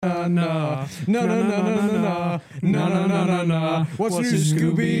No, no, no, no, no, no, no, no, no, no, no, no. What's new,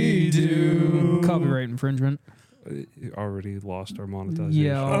 Scooby-Doo? Copyright infringement. Already lost our monetization.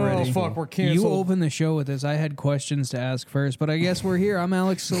 Yeah, already. Oh, fuck, we're canceled. You opened the show with this. I had questions to ask first, but I guess we're here. I'm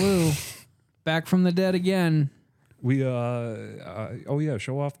Alex Salou, back from the dead again. We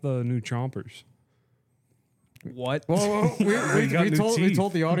show off the new chompers. What? Well, we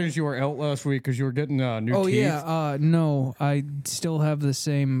told the audience you were out last week because you were getting new teeth. Oh yeah, no, I still have the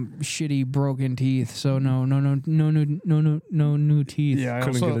same shitty broken teeth. So no new teeth. Yeah, I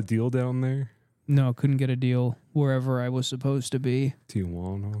Couldn't also, get a deal down there. No, couldn't get a deal wherever I was supposed to be.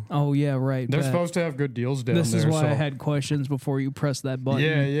 Tijuana. Oh yeah, right. they're supposed to have good deals down there. This is why I had questions before you pressed that button.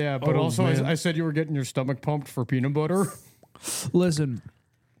 Yeah, but also man. I said you were getting your stomach pumped for peanut butter. Listen,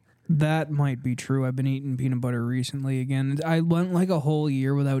 that might be true. I've been eating peanut butter recently again. I went like a whole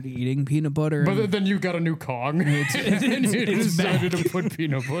year without eating peanut butter. But then you got a new Kong. And you decided to put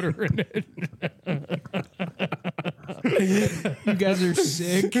peanut butter in it. You guys are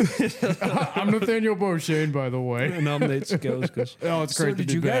sick. I'm Nathaniel Beauchene, by the way. And I'm Nate Skowskas. Oh, it's So great to did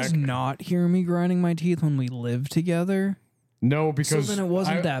be you back. guys not hear me grinding my teeth when we lived together? No, because So then it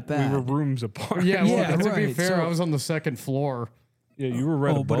wasn't that We bad. were rooms apart. Yeah, well, Yeah, to be right, fair, so- I was on the second floor. Yeah, you were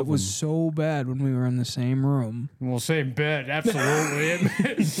right Oh, but it above was them. so bad when we were in the same room. Well, same bed, absolutely.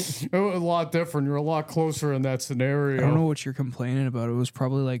 It was a lot different. You're a lot closer in that scenario. I don't know what you're complaining about. It was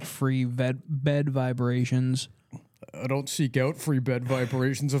probably like free bed vibrations. I don't seek out free bed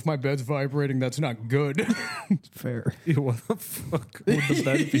vibrations. If my bed's vibrating, that's not good. Fair. Yeah, what the fuck would the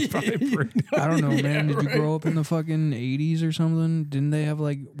bed be vibrating? I don't know, man. Did you right. grow up in the fucking 80s or something? Didn't they have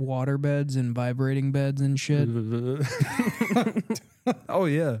like water beds and vibrating beds and shit? Oh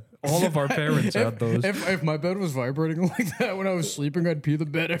yeah, all of our parents had those. If my bed was vibrating like that when I was sleeping, I'd pee the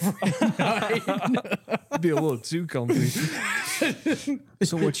bed every night. It'd be a little too comfy.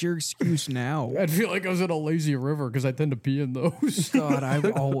 So what's your excuse now? I'd feel like I was in a lazy river because I tend to pee in those. God,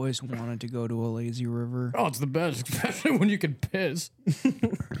 I've always wanted to go to a lazy river. Oh, it's the best, especially when you can piss.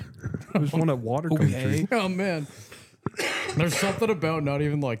 There's one at Water Country. Oh, man. There's something about not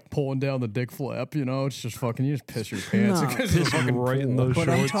even like pulling down the dick flap, you know? It's just fucking, you just piss your pants. No. Because it's fucking Right in cool. those But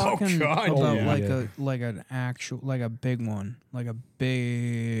I'm shorts. talking God, about yeah. like Yeah. like an actual, like a big one, like a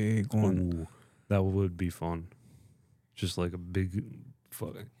big one. Ooh, that would be fun. Just like a big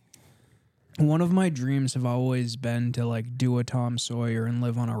fucking. One of my dreams have always been to like do a Tom Sawyer and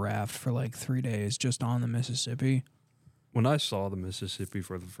live on a raft for like 3 days just on the Mississippi. When I saw the Mississippi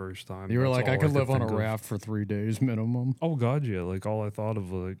for the first time, You were that's like, all I could live on a think of. raft for 3 days minimum. Oh god, yeah. Like all I thought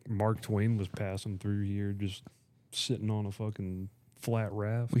of, like Mark Twain was passing through here, just sitting on a fucking flat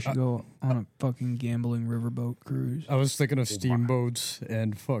raft. We should go on a fucking gambling riverboat cruise. I was thinking of steamboats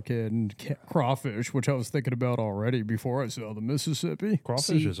and fucking crawfish, which I was thinking about already before I saw the Mississippi. Crawfish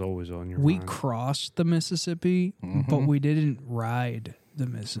See, is always on your We mind. crossed the Mississippi, but we didn't ride the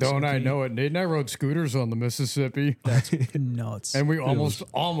Mississippi. Don't I know it? Nate and I rode scooters on the Mississippi, That's nuts. and we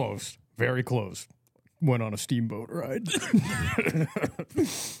almost, very close, went on a steamboat ride.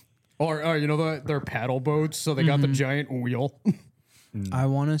 or you know, they're paddle boats, so they got the giant wheel. I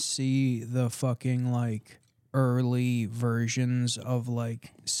want to see the fucking like early versions of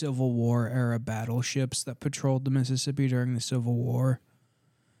like Civil War era battleships that patrolled the Mississippi during the Civil War.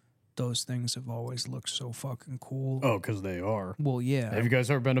 Those things have always looked so fucking cool. Oh, because they are. Well, yeah. Have you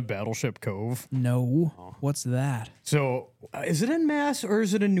guys ever been to Battleship Cove? No. What's that? So, is it in Mass or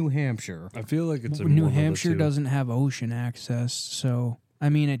is it in New Hampshire? I feel like it's in New one of the Hampshire two. doesn't have ocean access, so I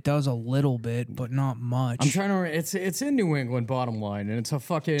mean it does a little bit, but not much. I'm trying to remember. It's in New England, bottom line, and it's a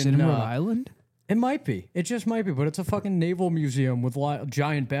fucking. Is it in Rhode Island? It might be. It just might be, but it's a fucking naval museum with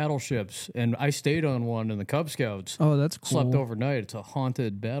giant battleships, and I stayed on one in the Cub Scouts. Oh, that's cool. Slept overnight. It's a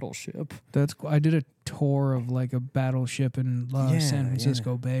haunted battleship. That's cool. I did a tour of like a battleship in San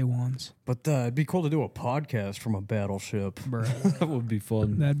Francisco Bay once. But it'd be cool to do a podcast from a battleship. Bruh. That would be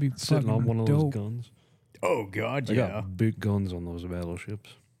fun. That'd be Sitting fucking on one of dope. those guns. Oh God, They yeah. got big guns on those battleships.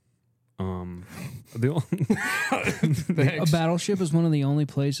 The only, A Thanks. battleship is one of the only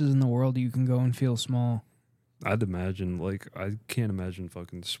places in the world you can go and feel small. I'd imagine, like, I can't imagine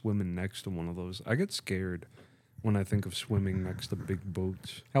fucking swimming next to one of those. I get scared when I think of swimming next to big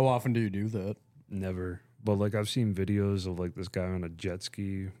boats. How often do you do that? Never. But, like, I've seen videos of, like, this guy on a jet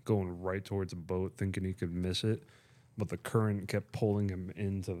ski going right towards a boat thinking he could miss it. But the current kept pulling him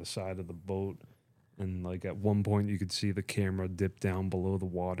into the side of the boat. And, like, at one point you could see the camera dip down below the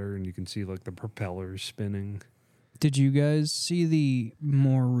water and you can see, like, the propellers spinning. Did you guys see the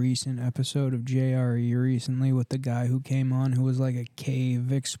more recent episode of JRE recently with the guy who came on who was like a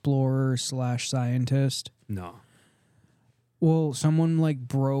cave explorer / scientist? No. Well, someone like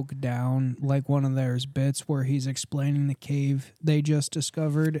broke down like one of theirs bits where he's explaining the cave they just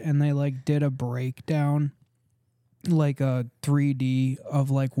discovered, and they like did a breakdown, like a 3D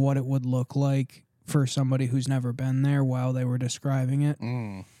of like what it would look like for somebody who's never been there while they were describing it.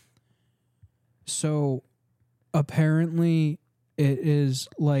 So apparently it is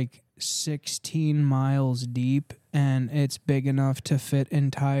like 16 miles deep, and it's big enough to fit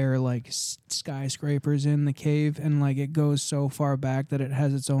entire like skyscrapers in the cave, and like it goes so far back that it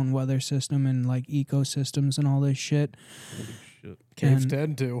has its own weather system and like ecosystems and all this shit. Holy shit. Cave's And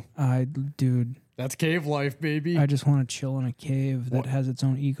dead too. Dude, That's cave life, baby. I just want to chill in a cave that has its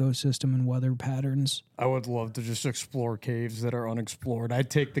own ecosystem and weather patterns. I would love to just explore caves that are unexplored. I'd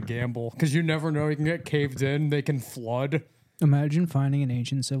take the gamble because you never know. You can get caved in. They can flood. Imagine finding an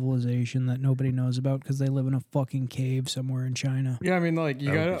ancient civilization that nobody knows about because they live in a fucking cave somewhere in China. Yeah, I mean, like,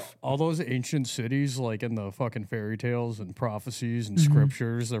 you got all those ancient cities, like in the fucking fairy tales and prophecies and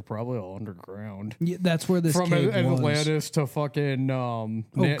scriptures, they're probably all underground. Yeah, that's where this From cave was. Atlantis to fucking God,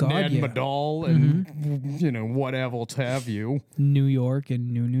 Nad yeah. Madal and, you know, whatever have you. New York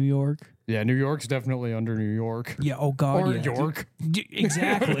and New York. Yeah, New York's definitely under New York. Yeah, oh God, Or yeah. York.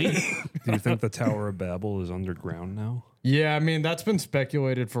 Exactly. Do you think the Tower of Babel is underground now? Yeah, I mean, that's been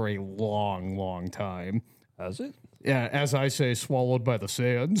speculated for a long, long time. Has it? Yeah, as I say, swallowed by the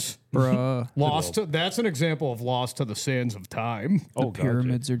sands. Bruh. Lost to, that's an example of lost to the sands of time. Oh,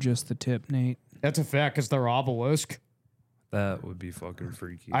 Pyramids are just the tip, Nate. That's a fact because they're obelisk. That would be fucking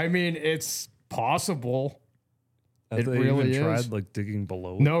freaky. I mean, it's possible. Have it they really even tried is. like digging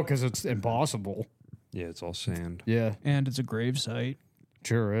below it? No, because it's impossible. Yeah, it's all sand. Yeah, And it's a grave site.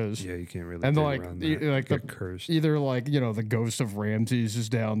 sure is. Yeah, you can't really And dig like, around e- that. like Get the, cursed. either like, you know, the ghost of Ramses is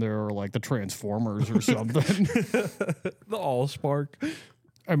down there, or like the Transformers or something. The Allspark.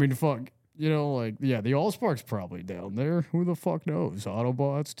 I mean, fuck. You know, like, yeah, the Allspark's probably down there. Who the fuck knows?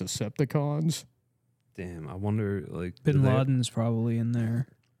 Autobots, Decepticons. Damn, I wonder like Bin do they- Laden's probably in there.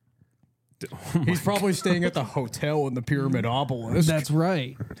 He's probably staying at the hotel in the Pyramid Obelisk. That's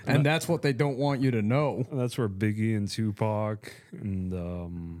right. And that's what they don't want you to know. That's where Biggie and Tupac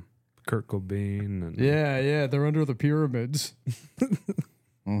and Kurt Cobain and Yeah, they're under the pyramids.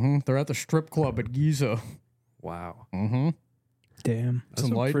 They're at the strip club at Giza. wow, Damn. that's a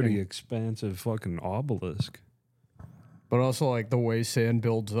enlightening. pretty expansive fucking obelisk. But also, like, the way sand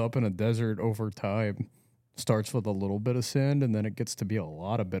builds up in a desert over time. Starts with a little bit of sand, and then it gets to be a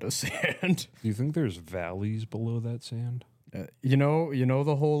lot of bit of sand. Do you think there's valleys below that sand? You know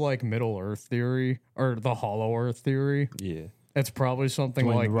the whole, like, Middle Earth theory, or the Hollow Earth theory? Yeah, It's probably something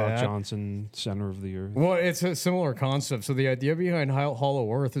Dwayne like the Rock that. Johnson, center of the earth. Well, it's a similar concept. So the idea behind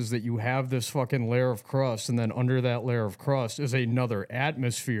Hollow Earth is that you have this fucking layer of crust, and then under that layer of crust is another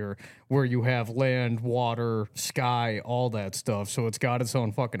atmosphere where you have land, water, sky, all that stuff. So it's got its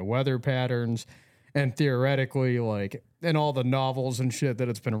own fucking weather patterns. And theoretically, like, in all the novels and shit that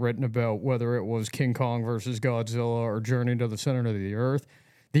it's been written about, whether it was King Kong versus Godzilla or Journey to the Center of the Earth,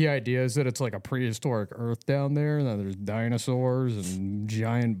 the idea is that it's like a prehistoric Earth down there, and then there's dinosaurs and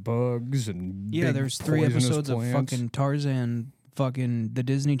giant bugs and Yeah, big there's 3 poisonous episodes plants. of fucking Tarzan, fucking the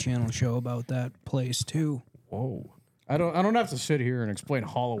Disney Channel show about that place too. Whoa. I don't have to sit here and explain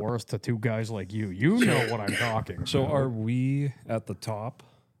Hollow Earth to two guys like you. You know what I'm talking So about. are we at the top,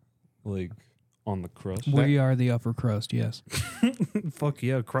 like on the crust? We are the upper crust, yes. Fuck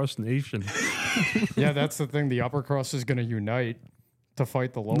yeah, crust nation. Yeah, that's the thing. The upper crust is going to unite to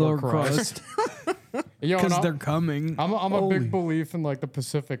fight the lower crust. Yo, and Because they're coming. I'm a big belief in like the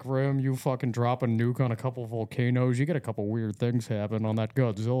Pacific Rim. You fucking drop a nuke on a couple volcanoes, you get a couple weird things happen on that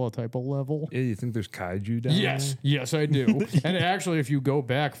Godzilla type of level. Yeah, you think there's kaiju down Yes, yes, I do. And actually, if you go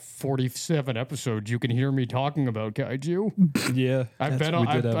back 47 episodes, you can hear me talking about kaiju. there? Yeah. I've been we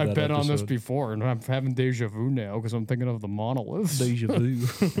on, did have I've that been on this episode. before, and I'm having deja vu now because I'm thinking of the monoliths. Deja vu.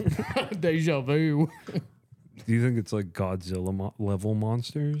 Deja vu. Do you think it's like Godzilla level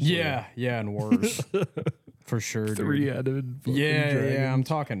monsters? Yeah, and worse. For sure, dude. Three-headed fucking Yeah, dragon. I'm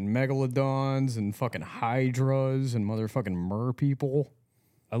talking megalodons and fucking hydras and motherfucking mer people.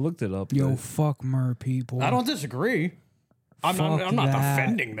 I looked it up. Yo, but fuck mer people. I don't disagree. I'm Fuck not that.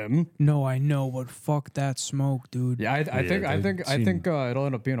 defending them. No, I know, but fuck that smoke, dude. Yeah, I think they seem- it'll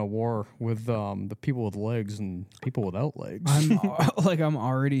end up being a war with the people with legs and people without legs. I'm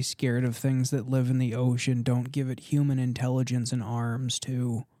already scared of things that live in the ocean. Don't give it human intelligence and arms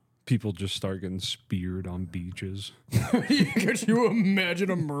too. people just start getting speared on beaches. Could you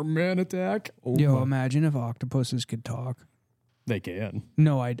imagine a merman attack? Yo, imagine if octopuses could talk. They can.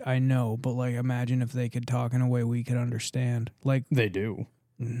 No, I know, but like imagine if they could talk in a way we could understand. Like They do.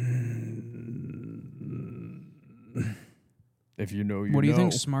 If you know, you What do you know.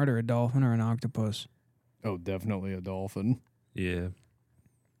 think's smarter, a dolphin or an octopus? Oh, definitely a dolphin. Yeah.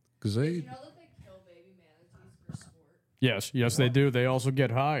 Because they. You know that they kill baby manatees for sport? Yes, they do. They also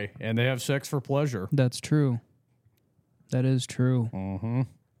get high, and they have sex for pleasure. That's true. That is true. Mm-hmm.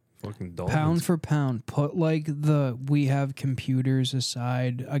 Fucking dolphins. Pound for pound, put like we have computers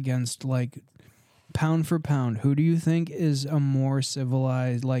aside against like pound for pound. Who do you think is a more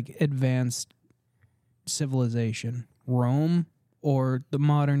civilized, like advanced civilization? Rome or the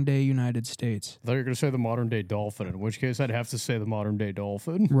modern day United States? I thought you were going to say the modern day dolphin, in which case I'd have to say the modern day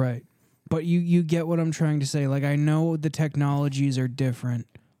dolphin. Right. But you get what I'm trying to say. Like, I know the technologies are different,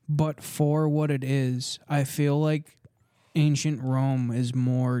 but for what it is, I feel like ancient Rome is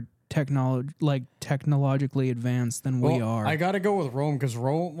more technologically advanced than we are. I got to go with Rome because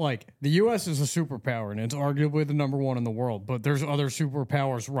Rome, like, the U.S. is a superpower and it's arguably the number one in the world, but there's other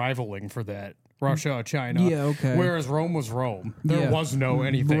superpowers rivaling for that. Russia, China. Yeah, okay. Whereas Rome was Rome. There was no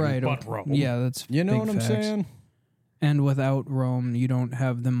anything but Rome. Yeah, that's You know big what I'm facts. saying? And without Rome, you don't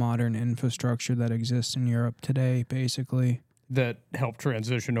have the modern infrastructure that exists in Europe today, basically. That helped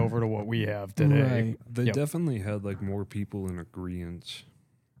transition over to what we have today. Right. They Yep. definitely had like more people in agreement.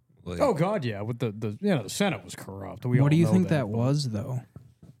 Like Oh God, yeah. With the Senate was corrupt. We all What do you know think that but- was, though?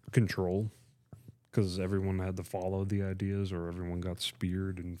 control. Because everyone had to follow the ideas or everyone got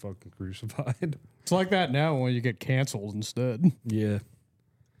speared and fucking crucified. It's like that now when you get canceled instead. Yeah.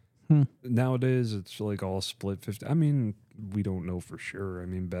 Nowadays, it's like all split 50. I mean, we don't know for sure. I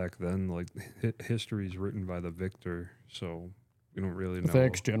mean, back then, like, history is written by the victor, so we don't really know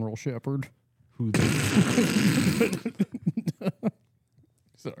Thanks, General Shepard. who the.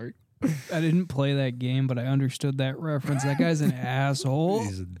 Sorry. I didn't play that game, but I understood that reference. That guy's an asshole.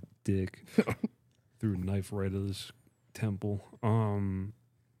 He's a dick. Threw a knife right at his temple.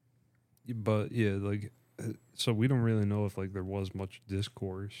 But yeah, like, so we don't really know if like there was much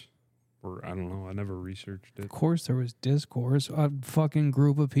discourse, or I don't know. I never researched it. Of course there was discourse. A fucking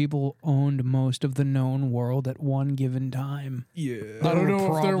group of people owned most of the known world at one given time. Yeah, I don't There know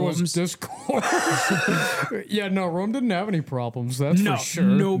were if there was problems. discourse. Yeah, no, Rome didn't have any problems. That's No, for sure.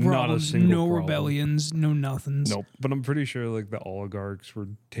 no Not a problems, single no problem. rebellions, no nothings. Nope. but I'm pretty sure like the oligarchs were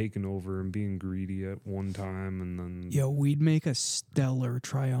taking over and being greedy at one time, and then Yo, we'd make a stellar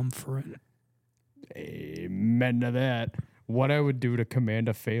triumvirate. Amen to that. What I would do to command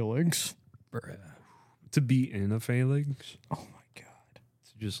a phalanx. to be in a phalanx, Oh my God.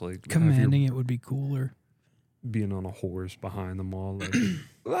 it's just like Commanding it would be cooler. being on a horse behind them all, like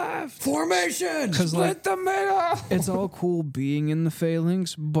left Formation! 'Cause, like, split the middle. It's all cool being in the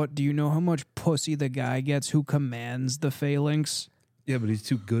phalanx, but do you know how much pussy the guy gets who commands the phalanx? Yeah, but he's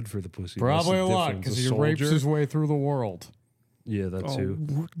too good for the pussy. Probably That's a the lot difference. because A he rapes soldier- his way through the world. Yeah, that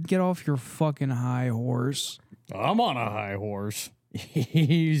too. Get off your fucking high horse. I'm on a high horse.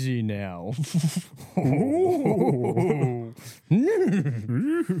 Easy now.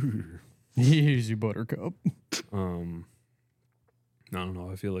 Easy, Buttercup. I don't know.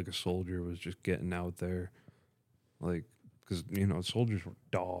 I feel like a soldier was just getting out there, like, because soldiers were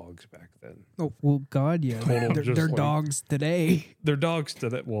dogs back then. Oh, well, God, yeah. Total They're, just they're like- dogs today. They're dogs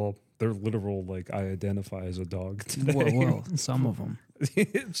today. Well, they're literal. Like, I identify as a dog today. Well, some of them.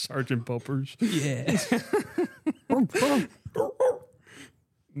 Sergeant Puppers. Yeah.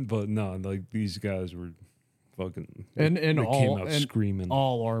 But no, like these guys were fucking. And they all came out and screaming.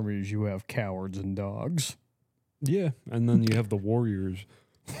 all armies, you have cowards and dogs. Yeah, and then you have the warriors.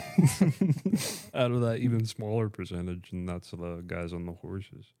 Out of that even smaller percentage, and that's the guys on the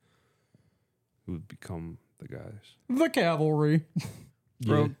horses who would become the guys. The cavalry.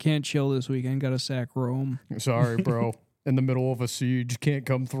 Bro, can't chill this weekend. Got to sack Rome. Sorry, bro. In the middle of a siege, can't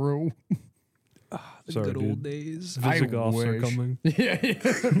come through. The Sorry, good dude. old days. Visigoths are wish. coming. Yeah.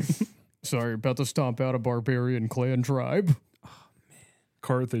 Sorry, about to stomp out a barbarian clan tribe.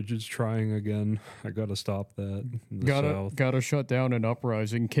 Carthage is trying again. I gotta stop that. In the south. Gotta shut down an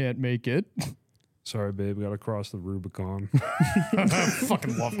uprising. Can't make it. Sorry, babe. Gotta cross the Rubicon. I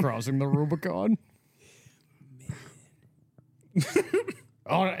fucking love crossing the Rubicon.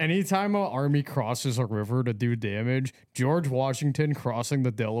 Oh, anytime an army crosses a river to do damage, George Washington crossing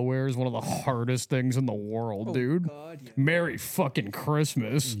the Delaware is one of the hardest things in the world, dude. God, yeah. Merry fucking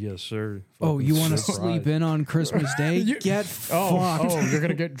Christmas. Yes, sir. Oh, you want to Surprise. sleep in on Christmas Day? Get fucked. Oh, you're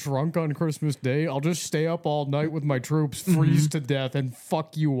gonna get drunk on Christmas Day? I'll just stay up all night with my troops, freeze to death, and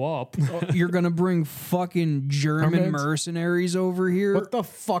fuck you up. You're going to bring fucking German Hermits? mercenaries over here? What the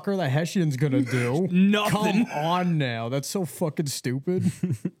fuck are the Hessians gonna do? Nothing. Come on now. That's so fucking stupid.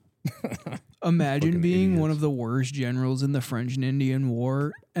 Imagine Fucking being one idiots. of the worst generals in the French and Indian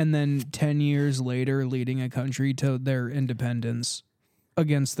War, and then 10 years later leading a country to their independence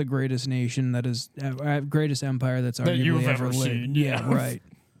against the greatest nation that is greatest empire that's That you've arguably ever ever lived. seen, Yeah, yeah. right.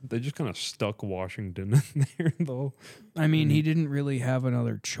 They just kind of stuck Washington in there, though. I mean, he didn't really have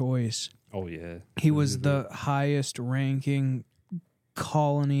another choice. Oh, yeah. He was the highest ranking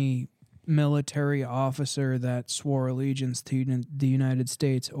colony military officer that swore allegiance to the United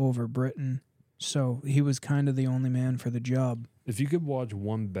States over Britain. So he was kind of the only man for the job. If you could watch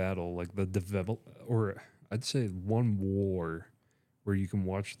one battle, like or I'd say one war, where you can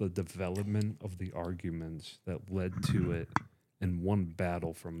watch the development of the arguments that led to it, and one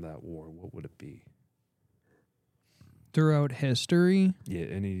battle from that war, what would it be? Throughout history, Yeah,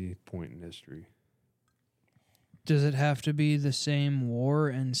 any point in history. does it have to be the same war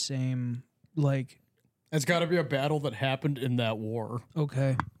and same, like, It's got to be a battle that happened in that war.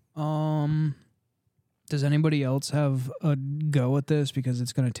 okay. Does anybody else have a go at this? Because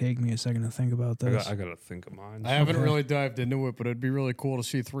it's going to take me a second to think about this. I got to think of mine. I haven't Okay. really dived into it, but it'd be really cool to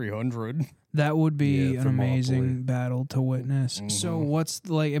see 300. That would be Yeah, an Thermopylae. amazing battle to witness. So what's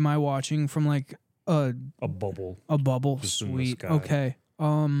like? Am I watching from like a bubble. bubble? Just in the Sweet. sky. Okay.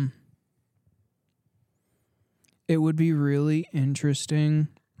 It would be really interesting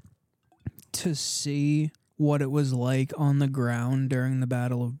to see what it was like on the ground during the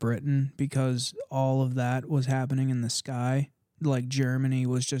Battle of Britain, because all of that was happening in the sky. Like Germany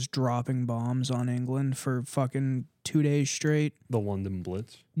was just dropping bombs on England for fucking 2 days straight. The London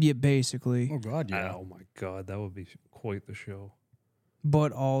Blitz. Yeah, basically. Oh, God, yeah. Oh, my God. That would be quite the show.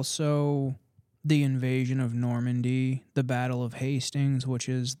 But also the invasion of Normandy, the Battle of Hastings, which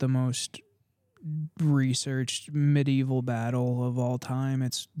is the most researched medieval battle of all time.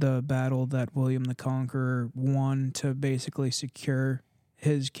 It's the battle that William the Conqueror won to basically secure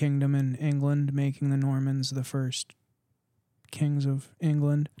his kingdom in England, making the Normans the first kings of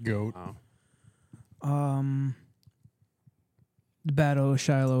England. Goat. Wow. The Battle of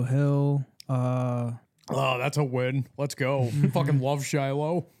Shiloh Hill. Oh, that's a win. Let's go. Fucking love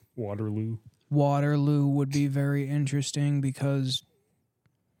Shiloh. Waterloo. Waterloo would be very interesting because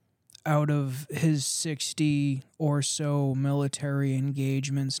out of his 60 or so military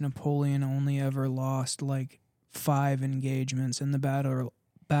engagements, Napoleon only ever lost like 5 engagements, and the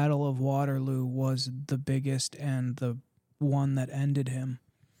Battle of Waterloo was the biggest and the one that ended him.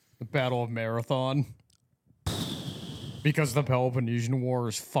 The Battle of Marathon. Because the Peloponnesian War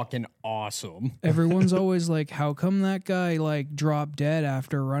is fucking awesome. Everyone's always like, how come that guy like dropped dead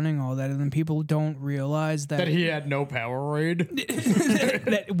after running all that? And then people don't realize that, That he had no Powerade.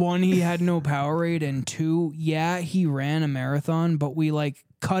 that one, he had no Powerade, and 2, yeah, he ran a marathon, but we like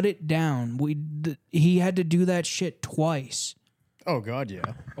cut it down. He had to do that shit twice. Oh, God, yeah.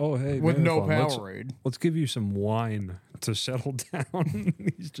 Oh, hey. With no Marathon. Powerade. Let's give you some wine to settle down.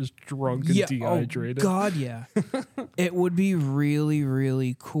 He's just drunk and dehydrated. Oh God, yeah. It would be really,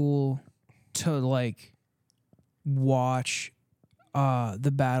 really cool to like watch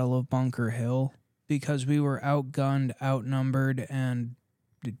the Battle of Bunker Hill, because we were outgunned, outnumbered, and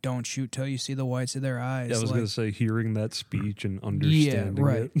don't shoot till you see the whites of their eyes. Yeah, I was Like, going to say, hearing that speech and understanding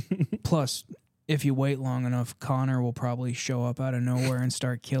right. it. Plus, if you wait long enough, Connor will probably show up out of nowhere and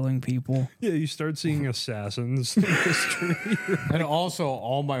start killing people. Yeah, you start seeing assassins in history. And also,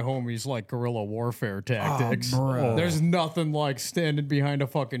 all my homies like guerrilla warfare tactics. bro. There's nothing like standing behind a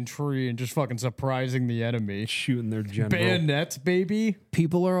fucking tree and just fucking surprising the enemy. Shooting their general. Bayonets, baby.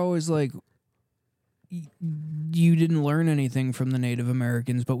 People are always like, you didn't learn anything from the Native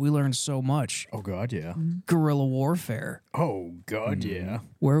Americans, but we learned so much. Oh, God, yeah. Guerrilla warfare. Oh, God, yeah.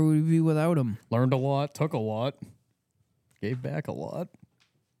 Where would we be without them? Learned a lot, took a lot, gave back a lot.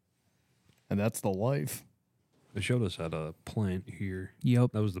 And that's the life. They showed us at a plant here.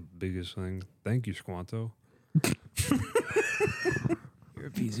 Yep. That was the biggest thing. Thank you, Squanto. You're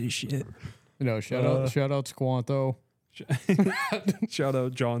a piece of shit. You know, shout out Squanto. Shout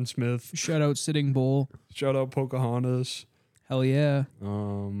out John Smith. Shout out Sitting Bull. Shout out Pocahontas. Hell yeah.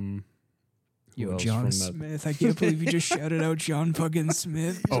 Who Yo, else John from that- Smith. I can't believe you just shouted out John fucking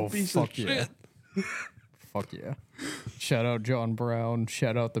Smith. Oh, piece of fuck yeah. Fuck yeah. Shout out John Brown.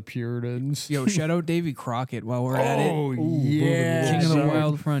 Shout out the Puritans. Yo, shout out Davy Crockett while we're at it. Oh, yeah. King of the Shout-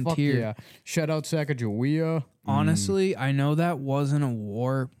 Wild Fuck Frontier. yeah. Shout out Sacagawea. Honestly, I know that wasn't a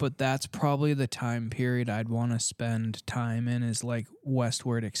war, but that's probably the time period I'd want to spend time in, is like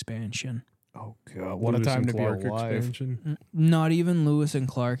westward expansion. Oh, God. What Lewis a time and to be Clark alive. expansion. Not even Lewis and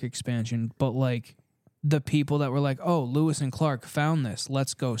Clark expansion, but like the people that were like, oh, Lewis and Clark found this.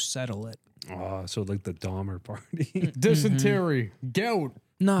 Let's go settle it. So like the Dahmer party. Dysentery. Gout.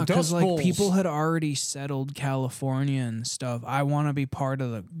 No, because Dust like bowls. people had already settled California and stuff. I want to be part of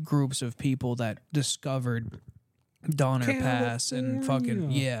the groups of people that discovered Donner Pass and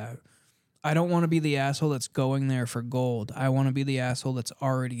fucking yeah. I don't want to be the asshole that's going there for gold. I want to be the asshole that's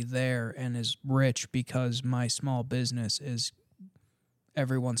already there and is rich because my small business is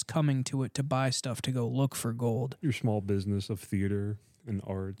everyone's coming to it to buy stuff to go look for gold. Your small business of theater and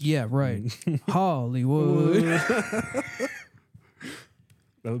arts. Yeah, right. Hollywood.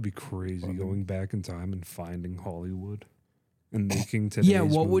 That would be crazy, going back in time and finding Hollywood and making today's Yeah,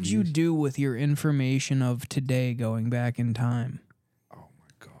 what would you movies. do with your information of today going back in time? Oh my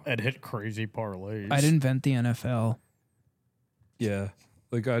god! I'd hit crazy parlays. I'd invent the NFL. Yeah,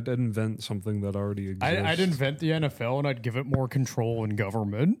 like I'd invent something that already exists. I'd invent the NFL and I'd give it more control in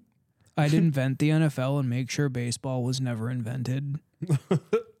government. I'd invent the NFL and make sure baseball was never invented.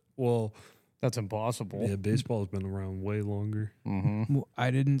 Well, That's impossible. yeah, baseball's been around way longer.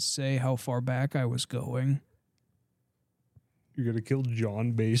 I didn't say how far back I was going. You're gonna kill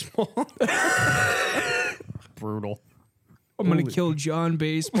John Baseball. Brutal. I'm going to kill John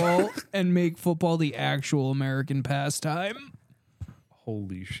Baseball and make football the actual American pastime.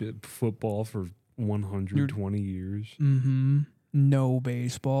 Holy shit! Football for 120 years. No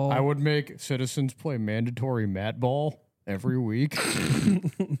baseball. I would make citizens play mandatory mat ball every week.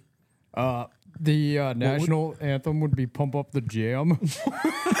 The national anthem would be Pump Up the Jam.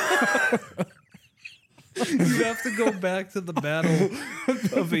 You have to go back to the battle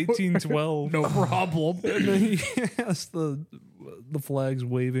of 1812. No problem. And then he has the flags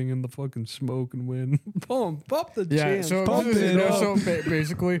waving in the fucking smoke and wind. Pump up the Yeah, jam. so, Pump it up. so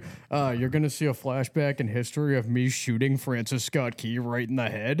basically, you're going to see a flashback in history of me shooting Francis Scott Key right in the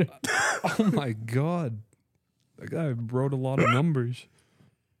head. Oh my god. That guy wrote a lot of numbers.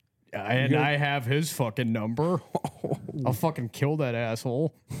 And I have his fucking number. I'll fucking kill that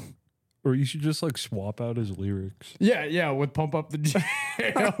asshole. Or you should just like swap out his lyrics. Yeah, with Pump Up the Jam.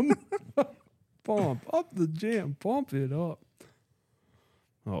 Pump up the jam. Pump it up.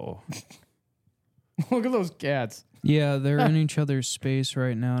 Oh. Look at those cats. Yeah, they're in each other's space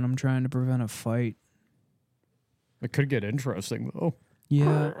right now, and I'm trying to prevent a fight. It could get interesting, though.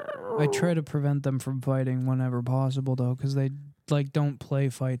 Yeah, I try to prevent them from fighting whenever possible, though, because they like don't play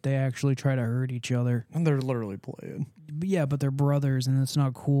fight. They actually try to hurt each other. And they're literally playing. But yeah, but they're brothers, and it's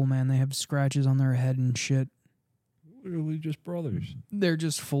not cool, man. They have scratches on their head and shit. Literally just brothers. They're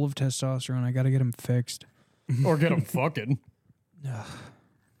just full of testosterone. I got to get them fixed. Or get them fucking. I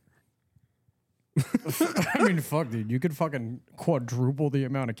mean, fuck, dude. You could fucking quadruple the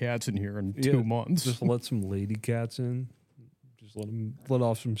amount of cats in here in 2 months. Just let some lady cats in. Just let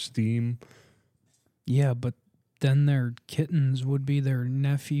off some steam. Yeah, but then their kittens would be their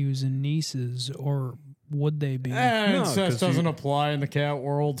nephews and nieces, or would they be? No, No, 'cause incest doesn't apply in the cat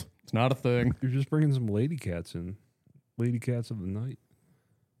world. It's not a thing. You're just bringing some lady cats in. Lady cats of the night.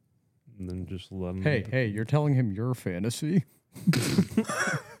 And then just let them. Hey, you're telling him your fantasy?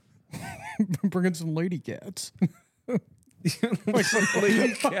 Bringing some lady cats. like some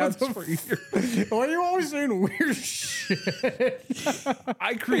lady cats for your. Why are you always saying weird shit?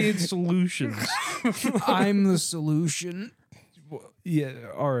 I create solutions. I'm the solution. Yeah,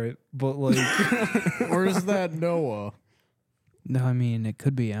 all right, but like, Where's that Noah? No, I mean, it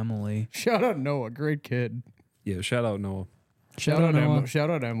could be Emily. Shout out Noah, great kid. yeah, shout out Noah. Shout out Noah. Shout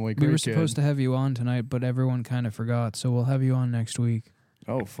out Emily. We Great were kid. supposed to have you on tonight, but everyone kind of forgot, so we'll have you on next week.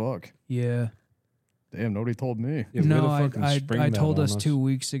 Oh fuck! Yeah. Damn, nobody told me. Yeah, No, way to fucking spring I that told on us 2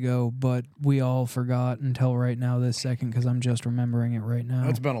 weeks ago, but we all forgot until right now this second because I'm just remembering it right now.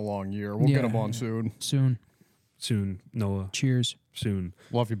 It's been a long year. We'll get him on soon. Soon. Noah. Cheers. Soon.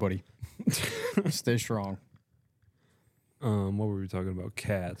 Love you, buddy. Stay strong. What were we talking about?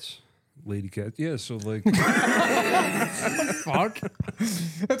 Cats. Lady cats. Yeah, so like Fuck.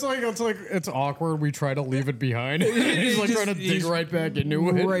 It's awkward. We try to leave it behind. He's like trying to dig right back into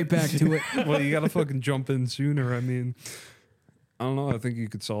it. Right back to it. well, you gotta fucking jump in sooner. I mean, I don't know. I think you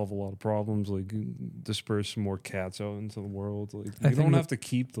could solve a lot of problems, like disperse some more cats out into the world. Like you don't have to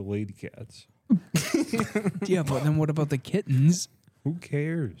keep the lady cats. Yeah, but then what about the kittens? Who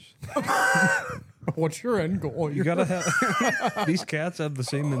cares? What's your end goal? You gotta have these cats have the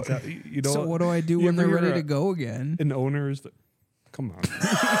same mentality. You know. So what do I do You when they're ever ready hear to go again? An owner is the. Come on.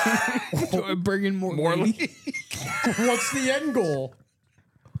 Do I bring in more ladies? What's the end goal?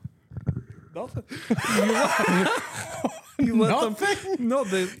 Nothing. You let Nothing? them. No,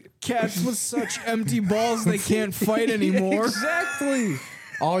 they Cats with such empty balls they can't fight anymore. exactly.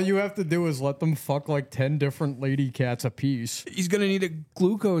 All you have to do is let them fuck like 10 different lady cats apiece. He's gonna need a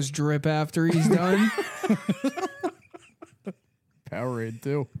glucose drip after he's done. Powerade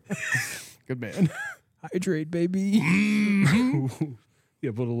too. Good man. Hydrate, baby. Yeah,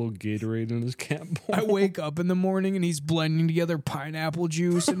 put a little Gatorade in his cat bowl. I wake up in the morning and he's blending together pineapple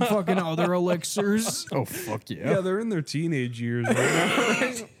juice and fucking other elixirs. Oh fuck Yeah, they're in their teenage years right now,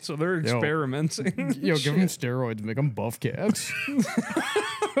 right? So they're experimenting. Yo, give them steroids, make them buff cats.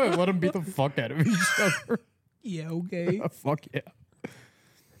 Let them beat the fuck out of each other. Yeah, okay. Fuck yeah.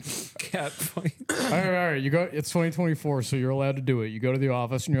 Cat fight. All right. You go. It's 2024, so you're allowed to do it. You go to the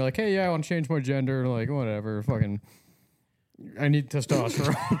office and you're like, "Hey, yeah, I want to change my gender." Like, whatever. Fucking, I need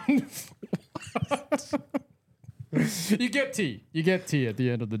testosterone. You get tea. You get tea at the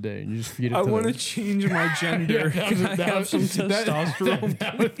end of the day, and you just feed it. I want to change my gender. Can I have some testosterone?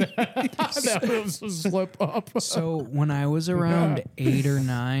 That was a slip up. So when I was around 8 or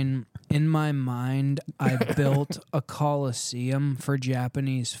 9, in my mind, I built a coliseum for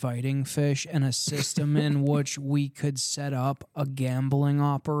Japanese fighting fish and a system in which we could set up a gambling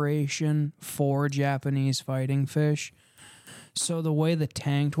operation for Japanese fighting fish. So the way the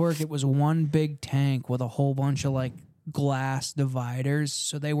tank worked, it was one big tank with a whole bunch of like glass dividers.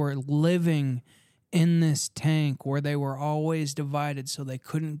 So they were living in this tank where they were always divided so they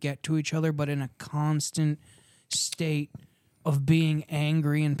couldn't get to each other, but in a constant state of being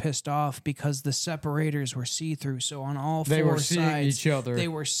angry and pissed off because the separators were see-through. So on all They four were seeing sides, each other. they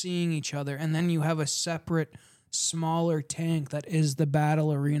were seeing each other. And then you have a separate, smaller tank that is the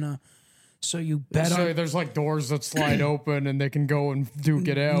battle arena. So you bet So on... there's like doors that slide open and they can go and duke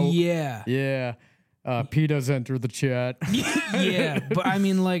it out. Yeah. Yeah. PETA's enter the chat. Yeah. But I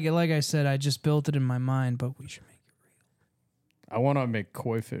mean, like I said, I just built it in my mind, but we should make I want to make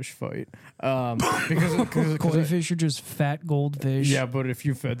koi fish fight. Because koi fish are just fat goldfish. yeah, but if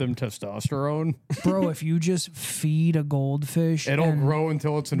you fed them testosterone, Bro, if you just feed a goldfish... it'll grow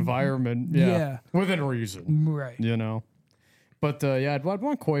until its environment. Yeah. Yeah. Within reason. Right. You know? But yeah, I'd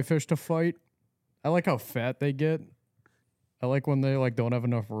want koi fish to fight. I like how fat they get. I like when they like don't have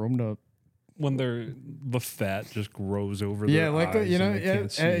enough room to... When the fat just grows over Yeah, their like, eyes you know, and they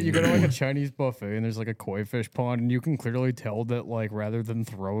can't see you go to like a anymore. Chinese buffet and there's like a koi fish pond and you can clearly tell that like rather than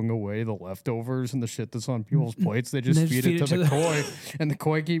throwing away the leftovers and the shit that's on people's plates, they just feed it to the koi and the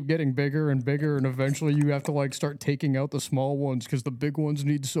koi keep getting bigger and bigger and eventually you have to like start taking out the small ones because the big ones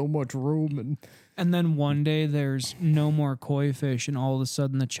need so much room And then one day there's no more koi fish, and all of a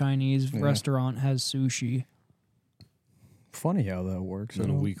sudden the Chinese restaurant has sushi. Funny how that works. And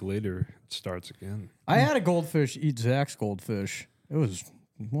then a week later, it starts again. I had a goldfish eat Zach's goldfish. It was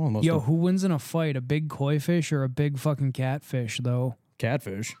one of the most Yo, who wins in a fight, a big koi fish or a big fucking catfish, though?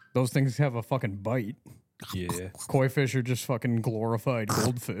 catfish. Those things have a fucking bite. Yeah. Koi fish are just fucking glorified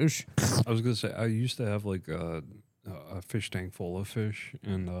goldfish. I was going to say, I used to have like a fish tank full of fish.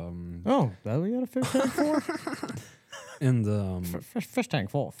 And, Oh, that what you had a fish tank for? and Fish tank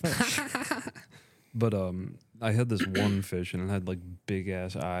full of fish. but I had this one fish and it had like big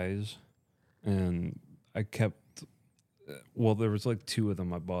ass eyes. And I kept, well, there was like 2 of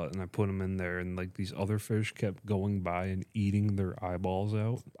them I bought and I put them in there. And like these other fish kept going by and eating their eyeballs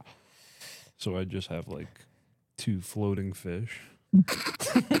out. So I just have like 2 floating fish.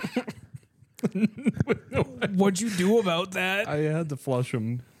 What'd you do about that? I had to flush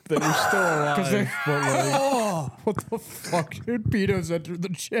them. They're still alive, but like, What the fuck, dude? PETA's entered the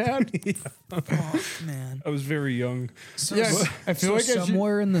chat. Oh, man. I was very young. So, Yeah, I feel like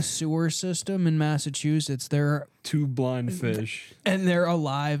somewhere in the sewer system in Massachusetts, they're 2 blind fish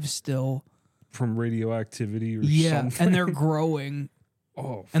alive still. from radioactivity or Yeah, something. and they're growing.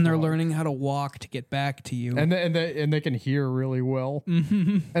 Oh, And they're fuck. learning how to walk to get back to you. and they can hear really well.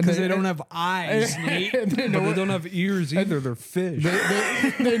 Because they don't have eyes, Nate. And they know But they what, don't have ears either. They're fish.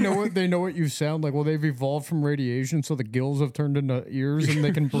 they know what you sound like. Well, they've evolved from radiation, so the gills have turned into ears, and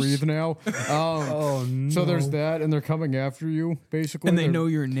they can breathe now. Oh no! So there's that, and they're coming after you, basically. And they They're- know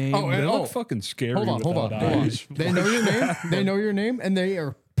your name. Oh, They and- look fucking scary. hold on. without eyes. They know your name. They know your name, and they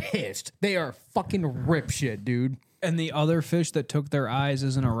are pissed. They are fucking rip shit, dude. And the other fish that took their eyes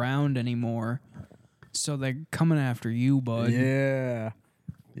isn't around anymore. So they're coming after you, bud. Yeah.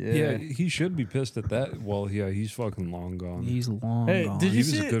 Yeah, he should be pissed at that. Well, yeah, he's fucking long gone. He's long Hey, gone. did He you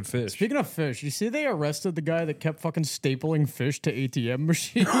was see? a good fish. Speaking of fish, you see they arrested the guy that kept fucking stapling fish to ATM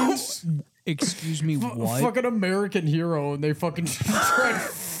machines. Excuse me, what? Fucking American hero, and they fucking tried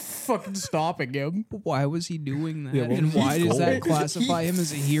fucking stopping him. Why was he doing that? Yeah, well, and why he's does that gold. classify him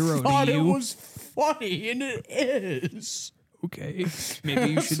as a hero Thought to it you? was funny, and it is. Okay.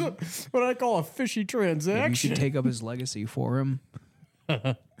 Maybe you should That's what I call a fishy maybe you transaction. should take up his legacy for him.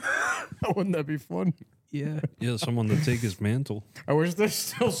 Wouldn't that be fun? Yeah, someone to take his mantle. I wish they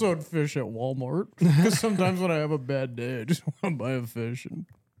still sold fish at Walmart. Because sometimes when I have a bad day, I just want to buy a fish and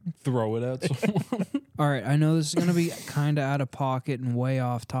Throw it at someone. All right, I know this is going to be kind of out of pocket and way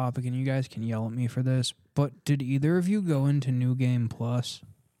off topic, and you guys can yell at me for this, but did either of you go into New Game Plus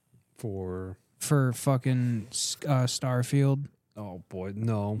For fucking Starfield? oh boy,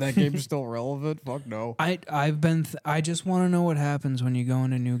 no. that game's still relevant. Fuck no. I just want to know what happens when you go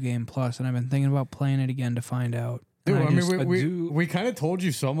into New Game Plus, and I've been thinking about playing it again to find out. Dude, And I just- mean, we kind of told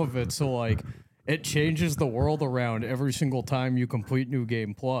you some of it, so like it changes the world around every single time you complete New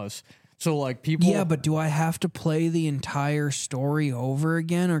Game Plus. So like people, yeah, but do I have to play the entire story over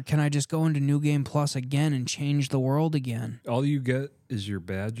again, or can I just go into New Game Plus again and change the world again? All you get is your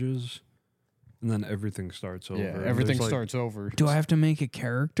badges, and then everything starts over. yeah, And everything there's, like, starts over. Do I have to make a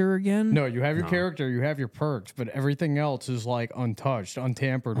character again? No, you have your No. character, you have your perks, but everything else is like untouched,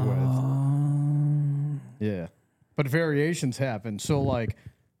 untampered with. Yeah. But variations happen. So like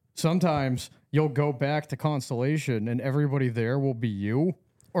sometimes you'll go back to Constellation and everybody there will be you.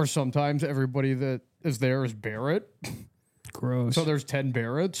 Or sometimes everybody that is there is Barrett. Gross. So there's 10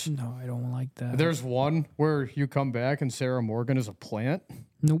 Barretts. No, I don't like that. There's one where you come back and Sarah Morgan is a plant.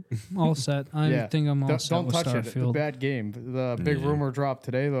 Nope. All set. I think I'm all Don't- set Don't with touch it. It's a Starfield. bad game. The big rumor dropped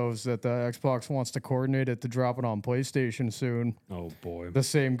today, though, is that the Xbox wants to coordinate it to drop it on PlayStation soon. Oh boy. The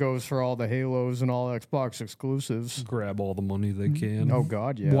same goes for all the Halos and all Xbox exclusives. Grab all the money they can. Oh,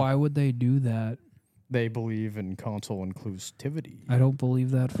 God, yeah. Why would they do that? They believe in console inclusivity. I don't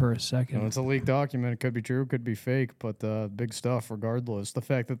believe that for a You know, second. it's a leaked document. It could be true, could be fake, but big stuff regardless. The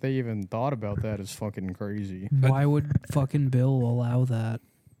fact that they even thought about that is fucking crazy. Why would fucking Bill allow that?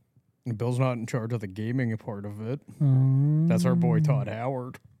 And Bill's not in charge of the gaming part of it. That's our boy Todd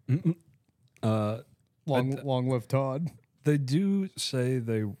Howard. Long live Todd. They do say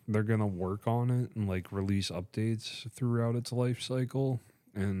they're gonna work on it and like release updates throughout its life cycle,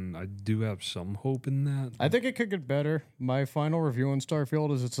 and I do have some hope in that. I think it could get better. My final review on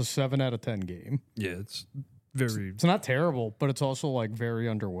Starfield is it's a 7 out of 10 game. Yeah, it's very It's not terrible, but it's also like very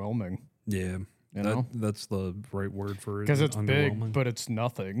underwhelming. yeah. You know? That's the right word for it. Because it's big, underwhelming. but it's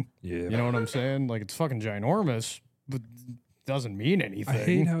nothing. yeah. You know what I'm saying? Like it's fucking ginormous, but doesn't mean anything. I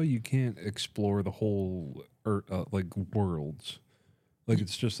hate how you can't explore the whole like worlds. Like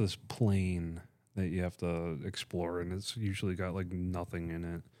it's just this plane that you have to explore, and it's usually got like nothing in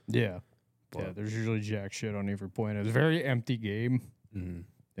it. Yeah. But- Yeah, there's usually jack shit on every point. It's a very empty game, Mhm.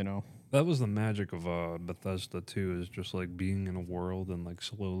 you know. That was the magic of Bethesda too, is just like being in a world and like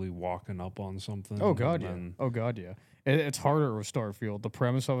slowly walking up on something. Oh god, and yeah. then- Oh god, yeah. It's harder with Starfield. The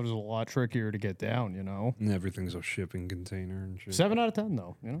premise of it is a lot trickier to get down, you know. and everything's a shipping container and shit. 7 out of 10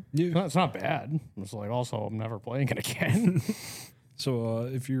 though, you know. Yeah. It's not bad. It's like also I'm never playing it again. So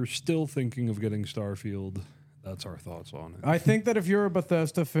if you're still thinking of getting Starfield, that's our thoughts on it. I think that if you're a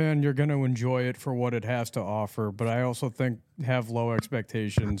Bethesda fan, you're going to enjoy it for what it has to offer, but I also think have low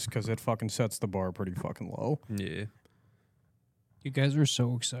expectations because it fucking sets the bar pretty fucking low. Yeah. You guys were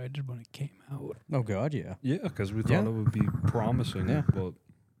so excited when it came out. Oh god, yeah. Yeah, because we thought Yeah. it would be promising, Yeah. but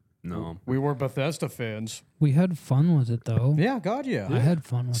no. We were Bethesda fans. We had fun with it though. Yeah, god, yeah. I had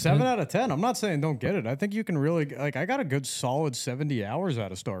fun with 7 it. out of 10. I'm not saying don't get it. I think you can really, like, I got a good solid 70 hours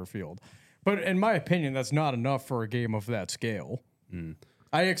out of Starfield. But in my opinion, that's not enough for a game of that scale.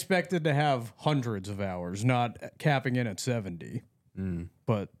 I expected to have hundreds of hours, not capping in at 70.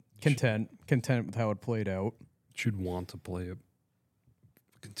 But content with how it played out. Should want to play it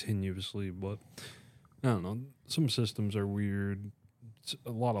continuously, but I don't know. Some systems are weird. It's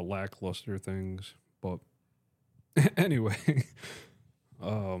a lot of lackluster things, but anyway,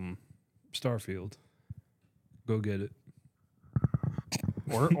 Starfield, go get it.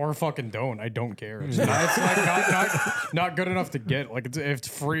 Or fucking don't. I don't care. It's, it's like not good enough to get. Like it's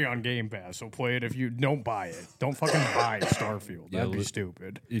free on Game Pass, so play it. If you don't buy it, don't fucking buy Starfield. That'd be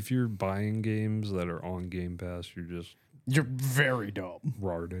stupid. If you're buying games that are on Game Pass, You're very dumb.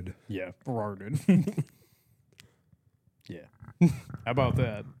 rarded. Yeah, rarded. Yeah. How about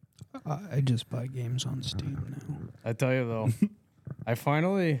that? I just buy games on Steam now. I tell you though, I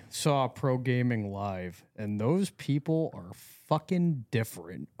finally saw Pro Gaming live, and those people are fucking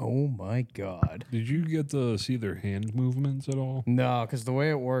different. Oh my god. Did you get to see their hand movements at all? No, because the way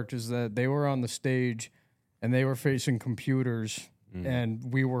it worked is that they were on the stage, and they were facing computers,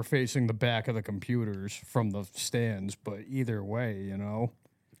 and we were facing the back of the computers from the stands. But either way, you know.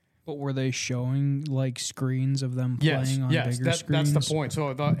 But were they showing like screens of them Yes, playing on yes, bigger screens? that's the point.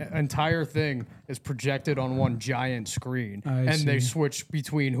 So the entire thing is projected on one giant screen, I and they see. switch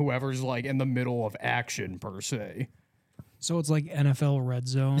between whoever's like in the middle of action per se. So it's like NFL Red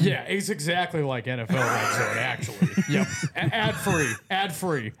Zone. Yeah, it's exactly like NFL Red Zone, actually. Yep. Ad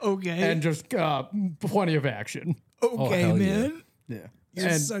free. Okay. And just plenty of action. Okay, hell man. Yeah. You're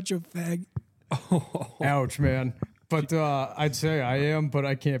And such a fag. ouch, man. But I'd say I am, but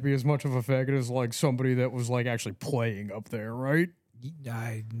I can't be as much of a faggot as like somebody that was like actually playing up there, right?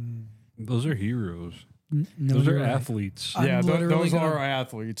 Those are heroes. No, Those are you're right. athletes. I'm Yeah, literally those gonna- are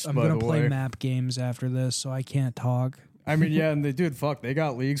athletes, I'm by gonna the play way. map games after this, so I can't talk. I mean, yeah, and they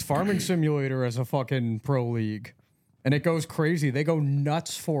got leagues. Farming Simulator as a fucking pro league. And it goes crazy. They go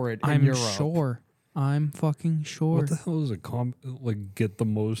nuts for it in I'm Europe. sure. I'm fucking sure. What the hell is it? Like get the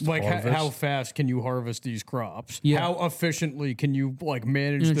most Like harvest? how fast can you harvest these crops? Yeah. How efficiently can you like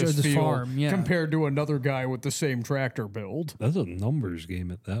manage Manage this this field farm, yeah. compared to another guy with the same tractor build? That's a numbers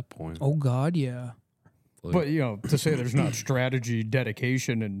game at that point. Oh God, yeah. Like, But to say there's not strategy,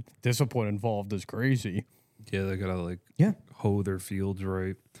 dedication, and discipline involved is crazy. yeah, they gotta like Yeah. hoe their fields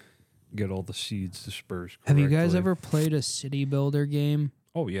right, get all the seeds dispersed. Have you guys correctly. ever played a city builder game?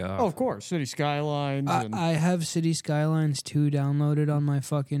 Oh yeah. Oh, of course, City Skylines. and I have City Skylines 2 downloaded on my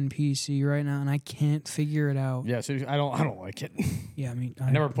fucking PC right now, and I can't figure it out. yeah, I don't like it. Yeah, I mean,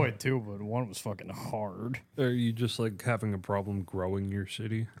 I never played 2, but 1 was fucking hard. Are you just like having a problem growing your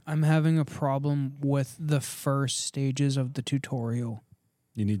city? I'm having a problem with the first stages of the tutorial.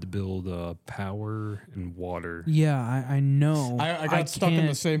 You need to build power and water. Yeah, I know. I got stuck in the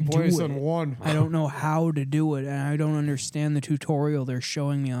can't same do place it. in 1. I don't know how to do it, and I don't understand the tutorial they're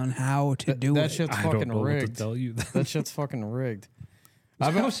showing me on how to do That it. shit's I fucking don't know rigged. what to tell you. That shit's fucking rigged.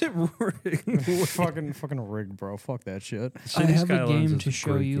 How's it rigged? fucking rigged, bro. Fuck that shit. I City have a Skylines game is to a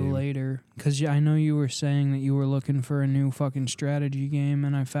show great you game. later, because I know you were saying that you were looking for a new fucking strategy game,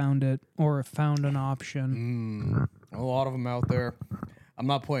 and I found it, or found an option. A lot of them out there. I'm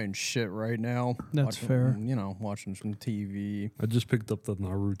not playing shit right now. That's fair. Watching some TV. I just picked up the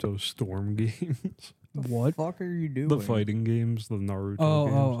Naruto Storm games. What? Fuck are you doing? The fighting games, the Naruto Oh,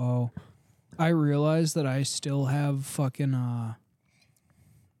 games. oh. I realized that I still have fucking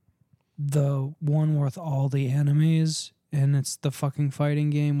the one with all the animes, and it's the fucking fighting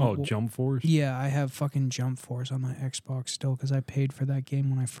game. Oh, Jump Force? Yeah, I have fucking Jump Force on my Xbox still because I paid for that game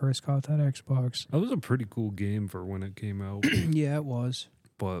when I first got that Xbox. That was a pretty cool game for when it came out. Yeah, it was.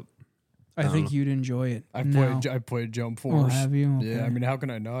 But I think you'd enjoy it. I now. played Jump Oh, Force. have you? Yeah, Okay. I mean, how can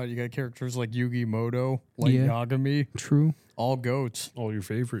I not? You got characters like Yugi Moto, like Yeah. Yagami, True. all goats. all your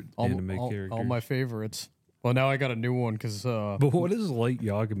favorite anime characters. All my favorites. Well, now I got a new one because But what is Light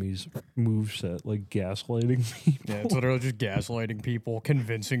Yagami's moveset? Like gaslighting people? yeah, it's literally just gaslighting people,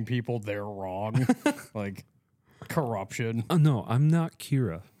 convincing people they're wrong, like corruption. No, I'm not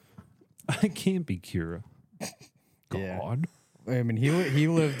Kira. I can't be Kira. Yeah. God. I mean, he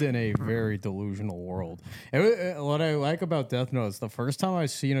lived in a very delusional world. What I like about Death Note is the first time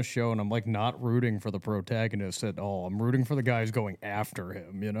I've seen a show and I'm like not rooting for the protagonist at all. I'm rooting for the guys going after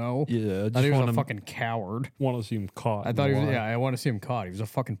him. You know? Yeah, I I thought just he was want a to fucking coward. see him caught. I thought he was. Yeah, I want to see him caught. He was a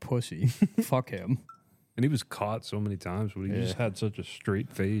fucking pussy. Fuck him. And he was caught so many times, but he just had such a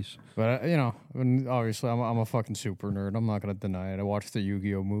straight face. But and obviously, I'm a fucking super nerd. I'm not gonna deny it. I watched the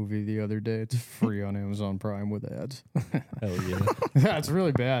Yu-Gi-Oh movie the other day. It's free on Amazon Prime with ads. Hell yeah. Yeah, it's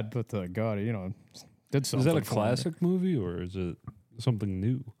really bad, but God, did something. Is that a for me. classic movie or is it something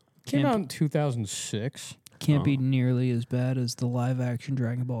new? Came out in 2006. Can't be nearly as bad as the live action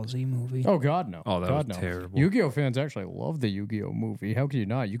Dragon Ball Z movie. Oh God, no. Oh, that God, was no. terrible. Yu-Gi-Oh fans actually love the Yu-Gi-Oh movie. How could you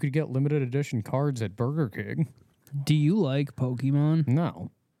not? You could get limited edition cards at Burger King. Do you like Pokemon? No.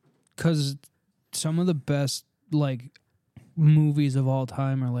 Because some of the best like movies of all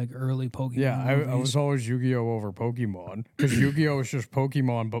time are like early Pokemon. Yeah, I movies. was always Yu-Gi-Oh over Pokemon because Yu-Gi-Oh is just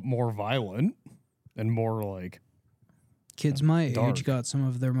Pokemon but more violent and more like. Kids my dark. age got some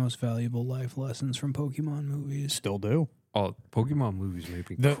of their most valuable life lessons from Pokemon movies. Still do. Oh, Pokemon movies make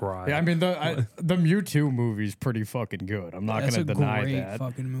me cry. Yeah, I mean the Mewtwo movie's pretty fucking good. I'm not That's gonna a deny great that.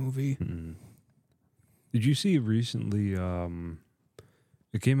 fucking movie. Did you see recently?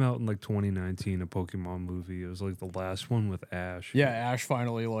 It came out in like 2019. A Pokemon movie. It was like the last one with Ash. Yeah, Ash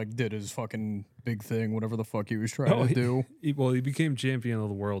finally like did his fucking big thing, whatever the fuck he was trying to do. He became champion of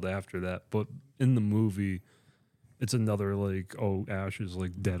the world after that. But in the movie, it's another like, Ash is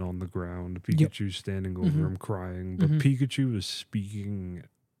like dead on the ground. Pikachu's standing over him crying, but Pikachu is speaking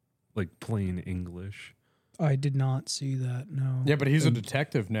like plain English. I did not see that. No. Yeah, but he's a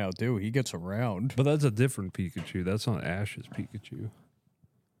detective now too. He gets around. But that's a different Pikachu. That's not Ash's Pikachu.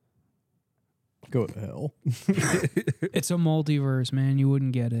 Go to hell. It's a multiverse, man. You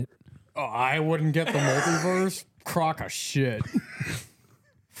wouldn't get it. Oh, I wouldn't get the multiverse. Crock of shit.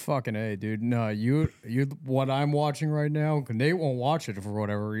 Fucking A, dude. No, you. What I'm watching right now, Nate won't watch it for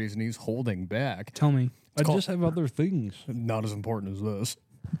whatever reason. He's holding back. Tell me. I just have other things. Not as important as this.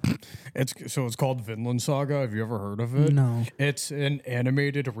 It's called Vinland Saga. Have you ever heard of it? No. It's an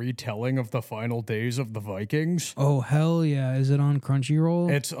animated retelling of the final days of the Vikings. Oh, hell yeah. Is it on Crunchyroll?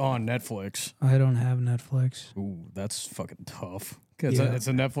 It's on Netflix. I don't have Netflix. Ooh, that's fucking tough. It's Yeah. a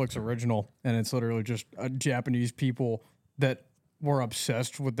Netflix original, and it's literally just Japanese people that were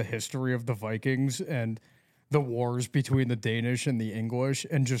obsessed with the history of the Vikings and the wars between the Danish and the English,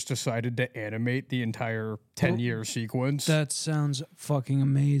 and just decided to animate the entire 10-year sequence. That sounds fucking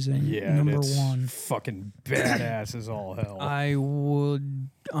amazing. Yeah, Number it's one. fucking badass as all hell.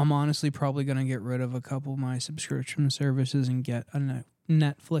 I'm honestly probably going to get rid of a couple of my subscription services and get a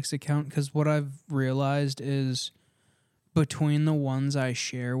Netflix account, because what I've realized is between the ones I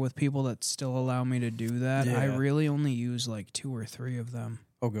share with people that still allow me to do that, I Yeah. really only use like 2 or 3 of them.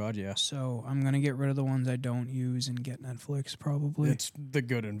 Oh god, yeah. So I'm going to get rid of the ones I don't use and get Netflix probably. It's the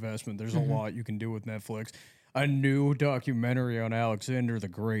good investment. There's a Mm-hmm. lot you can do with Netflix. A new documentary on Alexander the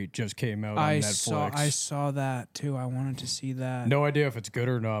Great just came out on Netflix. I saw that too. I wanted to see that. No idea if it's good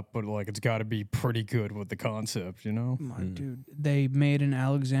or not, but like it's got to be pretty good with the concept, you know? My dude, they made an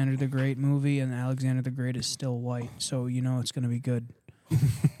Alexander the Great movie, and Alexander the Great is still white, so you know it's going to be good.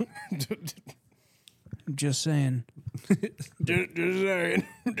 Just saying. just saying.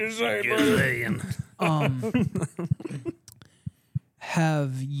 Just saying, brother.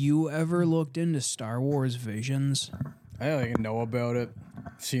 Have you ever looked into Star Wars Visions? I like know about it.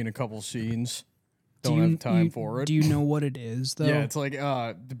 Seen a couple scenes. Do Don't you- have time you- for it. Do you know what it is, though? Yeah, it's like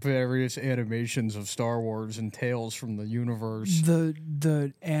the various animations of Star Wars and tales from the universe.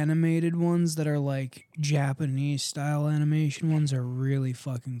 The animated ones that are like Japanese style animation ones are really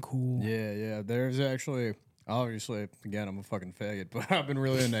fucking cool. Yeah. There's actually, obviously, again, I'm a fucking faggot, but I've been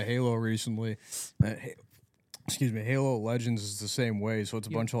really into Halo recently. Halo Legends is the same way. So it's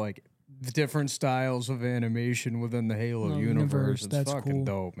a bunch of like different styles of animation within the Halo universe. It's that's fucking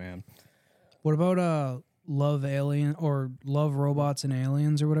cool. dope, man. What about Love Alien or Love Robots and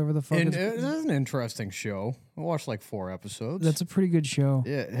Aliens or whatever the fuck? And it's it's an interesting show. I watched like 4 episodes. That's a pretty good show.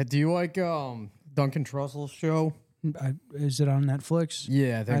 Yeah. Do you like Duncan Trussell's show? Is it on Netflix?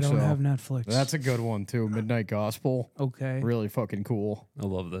 Yeah, I think I don't so. have Netflix. That's a good one too. Midnight Gospel. okay. Really fucking cool. I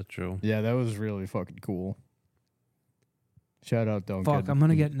love that show. Yeah, that was really fucking cool. Shout out Duncan. Fuck, I'm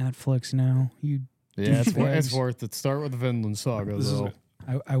gonna get Netflix now. You, Yeah, it's douchebags. worth it. Start with Vinland Saga though,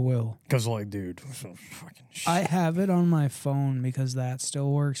 I will. because like, dude, so fucking shit. I have it on my phone because that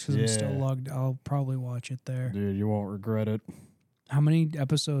still works. Because I'm still Yeah. logged. I'll probably watch it there. Dude, you won't regret it. How many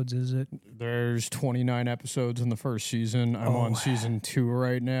episodes is it? There's 29 episodes in the first season. I'm Oh. on season 2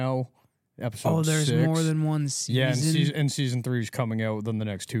 right now. Episode Oh, there's 6. more than one season. Yeah, and season 3 is coming out within the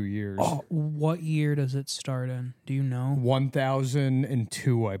next 2 years. Oh, what year does it start in? Do you know?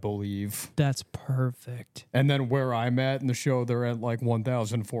 1002, I believe. That's perfect. And then where I'm at in the show, they're at like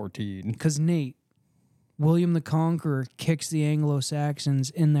 1014. Because Nate, William the Conqueror kicks the Anglo-Saxons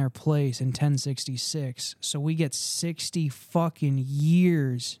in their place in 1066. So we get 60 fucking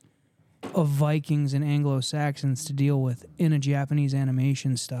years of Vikings and Anglo-Saxons to deal with in a Japanese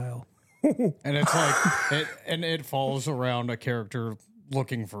animation style. And it's like, it falls around a character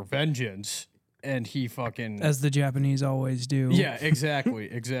looking for vengeance, and he fucking As the Japanese always do. yeah, exactly.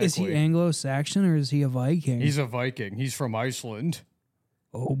 Is he Anglo-Saxon or is he a Viking? He's a Viking. He's from Iceland.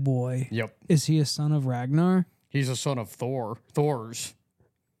 Oh boy. Yep. Is he a son of Ragnar? He's a son of Thor. Thor's.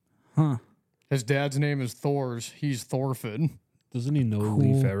 Huh. His dad's name is Thor's. He's Thorfinn. Doesn't he know Cool.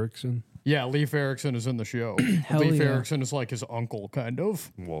 Leif Erikson? Yeah, Leif Erikson is in the show. Hell Leif yeah. Erikson is like his uncle, kind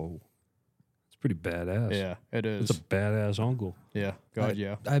of. Whoa. It's pretty badass. Yeah, it is. It's a badass uncle. Yeah, God,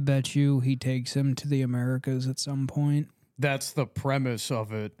 yeah. I bet you he takes him to the Americas at some point. That's the premise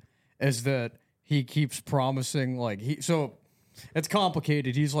of it, is that he keeps promising, like, so it's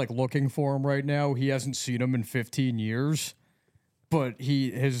complicated. He's like looking for him right now. He hasn't seen him in 15 years. But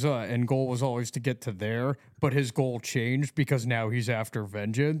his end goal was always to get to there, but his goal changed because now he's after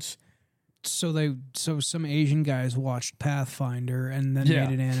vengeance. So some Asian guys watched Pathfinder and then Yeah.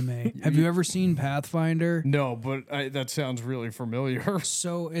 made an anime. Have you ever seen Pathfinder? No, but that sounds really familiar.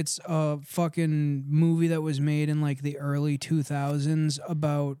 So it's a fucking movie that was made in like the early 2000s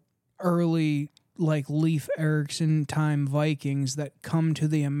about early like Leif Erikson time Vikings that come to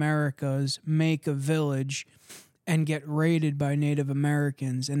the Americas, make a village, and get raided by Native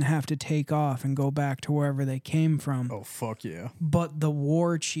Americans and have to take off and go back to wherever they came from. Oh, fuck yeah. But the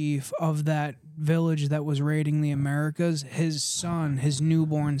war chief of that village that was raiding the Americas, his son, his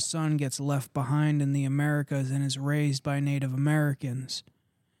newborn son, gets left behind in the Americas and is raised by Native Americans.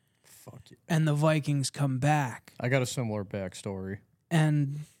 Fuck you. and the Vikings come back, I got a similar backstory.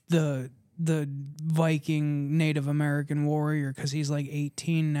 and the Viking Native American warrior, because he's like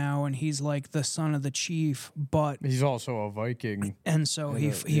 18 now, and he's like the son of the chief, but He's also a Viking. and so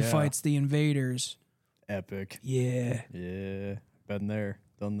he Yeah. fights the invaders. Epic. Yeah, Yeah. Been there.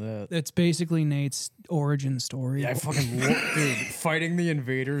 Done that. it's basically Nate's origin story. Yeah, I fucking dude, fighting the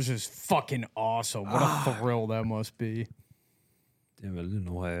invaders is fucking awesome. What a thrill that must be. Damn, I didn't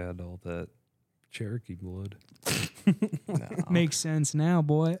know I had all that Cherokee blood. Makes sense now,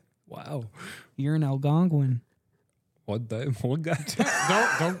 boy. Wow. You're an Algonquin. One guy.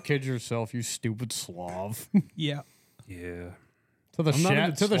 Don't kid yourself, you stupid Slav. Yeah. Yeah. to the I'm not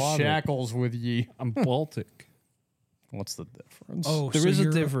even to the Slavic. shackles with ye. I'm Baltic. What's the difference? Oh, There so is a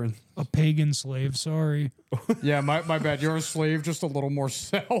you're difference. a pagan slave. Sorry. yeah, my bad. You're a slave, just a little more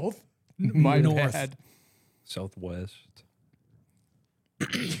south. My North. bad. Southwest.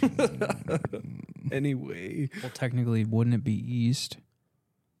 Anyway. Well, technically, wouldn't it be east?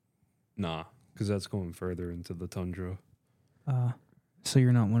 Nah, because that's going further into the tundra. So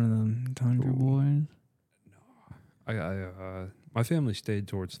you're not one of them tundra boys? My family stayed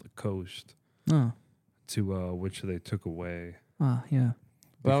towards the coast, Oh. to which they took away. Yeah.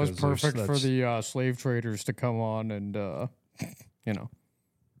 That was because perfect for that's the slave traders to come on and, you know.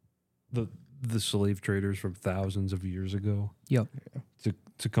 the slave traders from thousands of years ago Yep.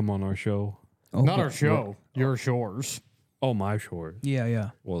 to come on our show. Oh, Not but- our show, your shores. Oh, my shore. Yeah, yeah.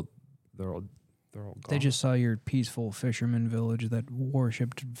 Well, they're all gone. They just saw your peaceful fisherman village that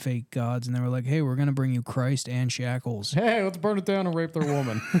worshipped fake gods, and they were like, "Hey, we're gonna bring you Christ and shackles." Hey, let's burn it down and rape their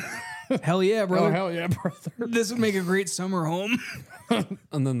woman. Hell yeah, Oh, brother! hell yeah, brother. This would make a great summer home.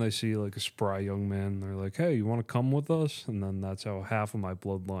 And then they see like a spry young man. And they're like, "Hey, you want to come with us?" And then that's how half of my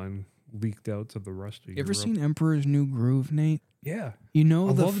bloodline leaked out to the rest of You Europe. ever seen Emperor's New Groove, Nate? Yeah. You know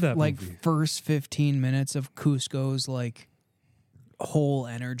I the love that like movie. first 15 minutes of Cusco's like whole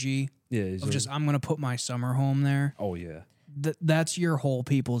energy Yeah. He's of like, just I'm gonna put my summer home there. oh yeah. That's your whole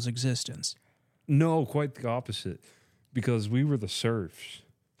people's existence. No, quite the opposite. Because we were the serfs.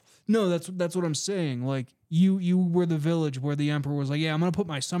 No, that's what I'm saying. Like you were the village where the emperor was like, "Yeah, I'm gonna put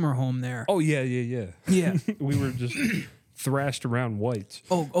my summer home there." Oh yeah, yeah, yeah. Yeah. We were just thrashed around whites.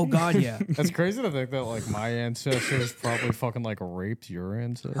 Oh God, yeah. That's crazy to think that, like, my ancestors probably fucking, like, raped your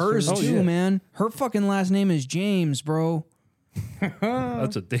ancestors. Hers Oh, too, yeah. man. Her fucking last name is James, bro.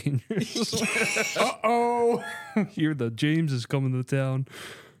 That's a dangerous. Oh. Here, the James is coming to town.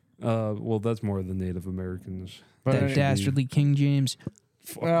 Well, that's more the Native Americans. But That anyway, dastardly King James.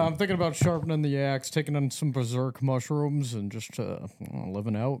 I'm thinking about sharpening the axe, taking on some berserk mushrooms, and just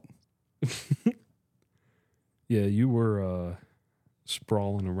living out. Yeah, you were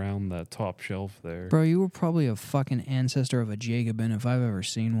sprawling around that top shelf there. Bro, you were probably a fucking ancestor of a Jacobin if I've ever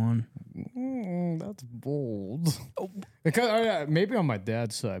seen one. That's bold. Because maybe on my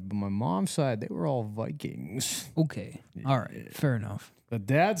dad's side, but my mom's side, they were all Vikings. Okay. All right. Fair enough. The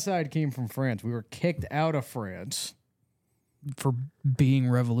dad's side came from France. We were kicked out of France. For being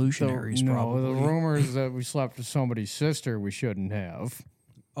So, revolutionaries, no, probably. the rumors that we slept with somebody's sister we shouldn't have.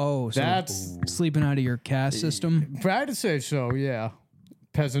 Oh, so That's sleeping out of your caste system? I'd say so, yeah.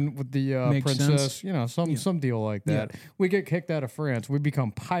 Peasant with the Makes princess, sense. you know, some deal like that. We get kicked out of France. We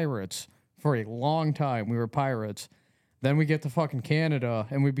become pirates for a long time. We were pirates. Then we get to fucking Canada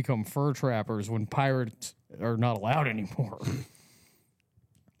and we become fur trappers when pirates are not allowed anymore.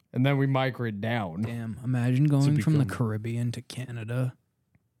 And then we migrate down. Damn. Imagine going from the become- Caribbean to Canada.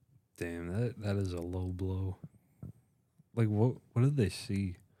 Damn, that is a low blow. Like, what did they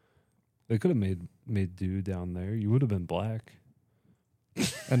see? They could have made do down there. You would have been black.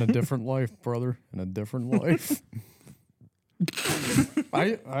 In a different life, brother. In a different life.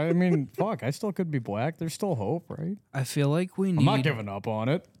 I mean, fuck, I still could be black. There's still hope, right? I feel like we I'm not need giving up on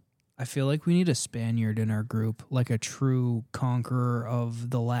it. I feel like we need a Spaniard in our group, like a true conqueror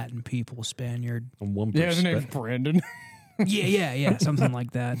of the Latin people Spaniard. On one Yeah, his name's perspective. Brandon. Yeah, something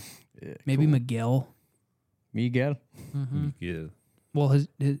like that. Maybe Miguel. Miguel. Yeah. Well,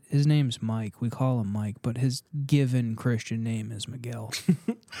 his name's Mike. We call him Mike, but his given Christian name is Miguel.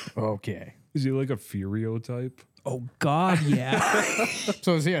 Okay. Is he like a Furio type? Oh God, yeah.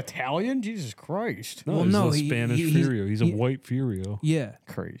 So is he Italian? Jesus Christ. No, Well, he's no, a he- Spanish he's- Furio. He's a white Furio. Yeah,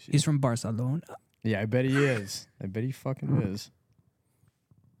 Crazy. he's from Barcelona. Yeah, I bet he is. I bet he fucking is.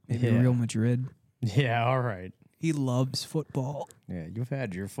 Maybe Yeah. Real Madrid. Yeah, all right. He loves football. Yeah, you've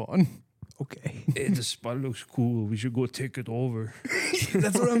had your fun. Okay, Hey, the spot looks cool. We should go take it over.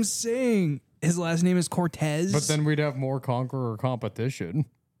 that's what I'm saying. His last name is Cortez. But then we'd have more conqueror competition.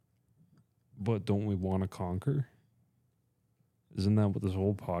 But don't we want to conquer? Isn't that what this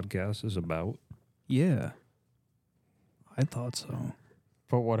whole podcast is about? Yeah. I thought so.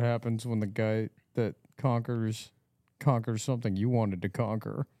 But what happens when the guy that conquers something you wanted to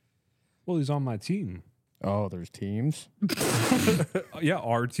conquer? Well, he's on my team. Oh, there's teams? Yeah,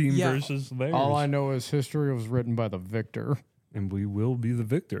 our team versus theirs. All I know is history was written by the victor. And we will be the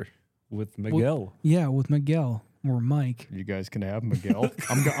victor with Miguel. With Miguel or Mike. You guys can have Miguel.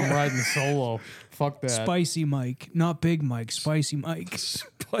 I'm riding solo. Fuck that. Spicy Mike. Not Big Mike. Spicy Mike.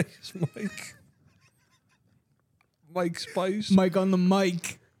 Spice Mike. Mike Spice. Mike on the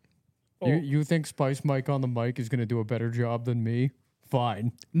mic. You think Spice Mike on the mic is going to do a better job than me?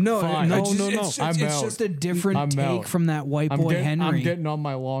 Fine. No, Fine. no. I'm It's out. just a different I'm take out. from that white boy Henry. I'm getting on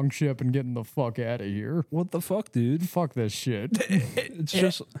my long ship and getting the fuck out of here. What the fuck, dude? Fuck this shit. It's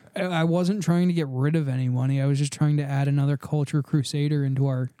just... I wasn't trying to get rid of anyone. I was just trying to add another culture crusader into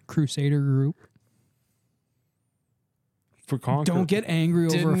our crusader group. For Conquer. Don't get angry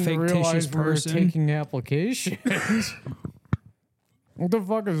over a Didn't fictitious realize we were person. taking applications. What the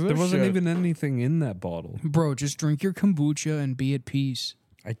fuck is this? There wasn't shit? even anything in that bottle. Bro, just drink your kombucha and be at peace.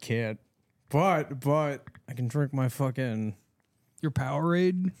 I can't. But I can drink my fucking Your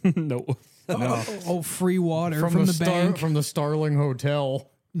Powerade? No. Oh, free water from the bank. from the Starling Hotel.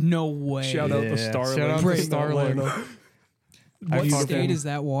 No way. Shout out the Starling. Shout out Great. to Starling. What I state fucking- is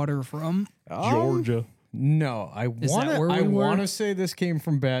that water from? Georgia. No, I that where we were? want to say this came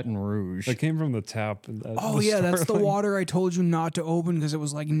from Baton Rouge. That came from the tap. And Oh, yeah, that's the water I told you not to open because it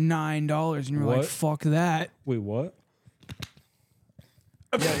was like $9. And you're like, What? fuck that. Wait, what?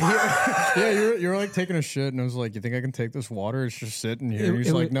 You're like taking a shit, and I was like, "You think I can take this water? It's just sitting here." It- He's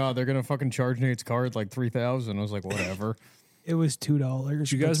it like, wa- "No, they're gonna fucking charge Nate's card like $3,000." I was like, "Whatever." It was $2.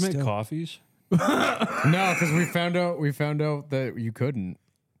 Did you guys make coffees? No, because we found out that you couldn't.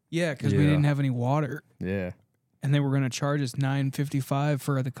 Yeah, because we Yeah. didn't have any water. Yeah, And they were going to charge us $9.55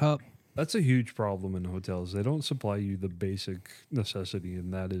 for the cup. That's a huge problem in hotels. They don't supply you the basic necessity,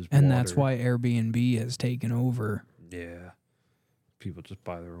 and that is And water. that's why Airbnb has taken over. Yeah. People just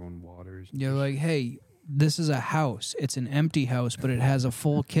buy their own waters. You're like, hey, this is a house. It's an empty house, but it has a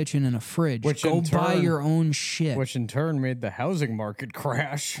full kitchen and a fridge. Which Go in buy turn- your own shit. which in turn made the housing market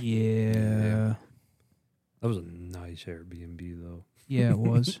crash. Yeah. That was a nice Airbnb, though. Yeah, it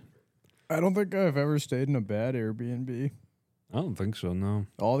was. I don't think I've ever stayed in a bad Airbnb. I don't think so, no.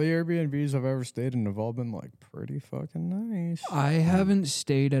 All the Airbnbs I've ever stayed in have all been like pretty fucking nice. I haven't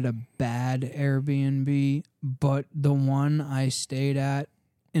stayed at a bad Airbnb, but the one I stayed at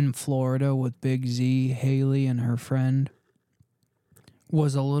in Florida with Big Z, Haley, and her friend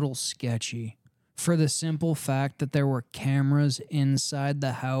was a little sketchy. For the simple fact that there were cameras inside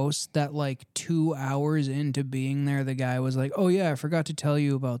the house that like 2 hours into being there, the guy was like, "Oh yeah, I forgot to tell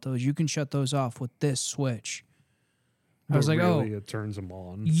you about those. You can shut those off with this switch." I was But like, really, "Oh, it turns them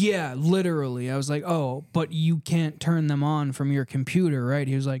on. yeah, literally." I was like, "Oh, but you can't turn them on from your computer, right?"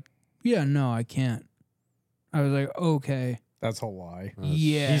 He was like, "Yeah, no, I can't." I was like, "Okay." That's a lie.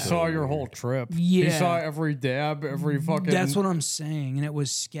 Yeah. He saw your whole trip. Yeah. He saw every dab, every fucking. That's what I'm saying, and it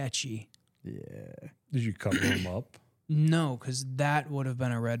was sketchy. Yeah. Did you cover them up? No, because that would have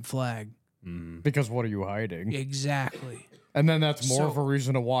been a red flag. Because what are you hiding? Exactly. And then that's more So- of a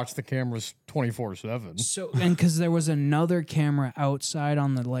reason to watch the cameras 24/7. So, and because there was another camera outside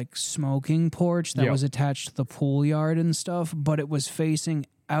on the like smoking porch that Yep. was attached to the pool yard and stuff, but it was facing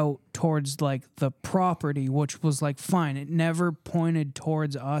out towards like the property, which was like fine. It never pointed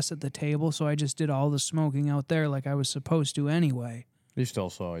towards us at the table, so I just did all the smoking out there like I was supposed to anyway. He still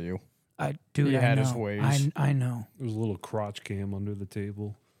saw you. Dude, He I had know. his ways. I know. There was a little crotch cam under the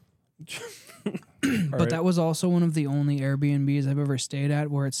table. But that was also one of the only Airbnbs I've ever stayed at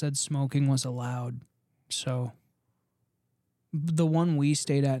where it said smoking was allowed. So the one we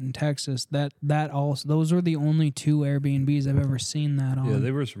stayed at in Texas, that also those were the only two Airbnbs I've ever seen that on. Yeah,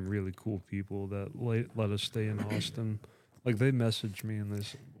 they were some really cool people that let us stay in Austin. Like, they messaged me and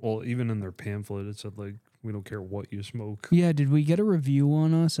this, well, even in their pamphlet, it said, like, we don't care what you smoke. Yeah, did we get a review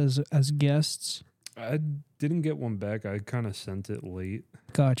on us as guests? I didn't get one back. I kind of sent it late,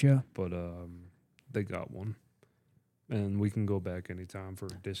 Gotcha. but they got one. And we can go back anytime for a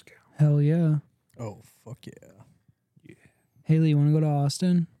discount. Hell yeah. Oh, fuck yeah. Haley, you want to go to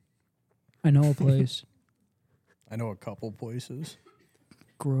Austin? I know a place. I know a couple places.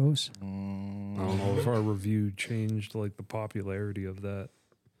 Gross. I don't know if our review changed, like, the popularity of that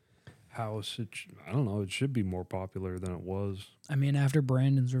house. I don't know. It should be more popular than it was. I mean, after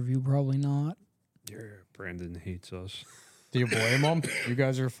Brandon's review, probably not. Yeah, Brandon hates us. Do you blame them? You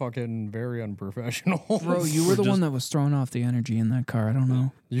guys are fucking very unprofessional. Bro, you were the one that was throwing off the energy in that car. I don't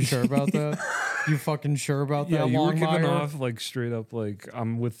know. You sure about that? You fucking sure about that, Yeah, you were giving Longmire? off like straight up like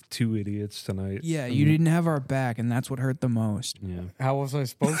I'm with two idiots tonight. Yeah, you didn't have our back, and that's what hurt the most. Yeah. How was I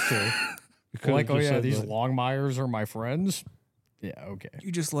supposed to? You could've Like, oh just yeah, said these that. Longmires are my friends? Yeah, okay.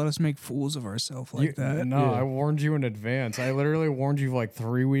 You just let us make fools of ourselves like that. No, Yeah. I warned you in advance. I literally warned you like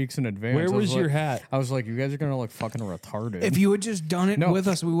 3 weeks in advance. Where I was your like- hat? I was like, you guys are gonna look fucking retarded. If you had just done it No. with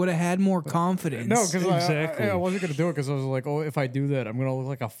us, we would have had more confidence. no, because Exactly. I wasn't gonna do it because I was like, oh, if I do that, I'm gonna look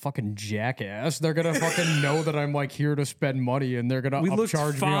like a fucking jackass. They're gonna fucking know that I'm like here to spend money, and they're gonna We looked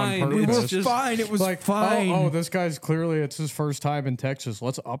upcharge me fine. on We we purpose. were just- fine. It was like, fine. oh, this guy's clearly it's his first time in Texas.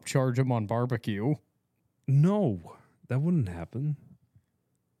 Let's upcharge him on barbecue. No, that wouldn't happen.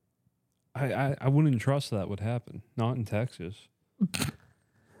 I wouldn't trust that would happen. Not in Texas.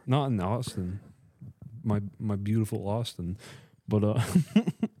 Not in Austin. My beautiful Austin. But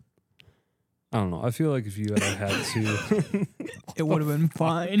I don't know. I feel like if you had had to, it would have been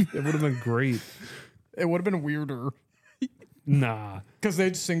fine. it would have been great. It would have been weirder Nah. because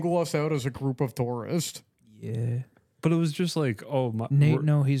they'd single us out as a group of tourists. Yeah. But it was just like, oh my Nate,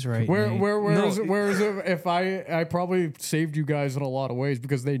 no, he's right. Where Nate. where is it? If I probably saved you guys in a lot of ways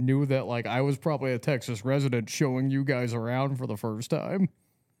because they knew that like I was probably a Texas resident showing you guys around for the first time.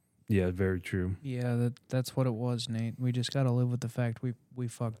 Yeah, very true. Yeah, that's what it was, Nate. We just got to live with the fact we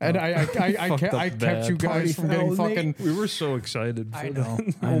fucked And up. I Fucked up kept bad. you guys Party from getting foul, fucking. We were so excited for I know,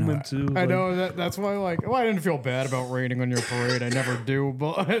 that I know. moment too. I like- know that's why like I didn't feel bad about raining on your parade. I never do,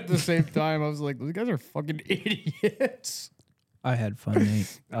 but at the same time I was like, these guys are fucking idiots. I had fun,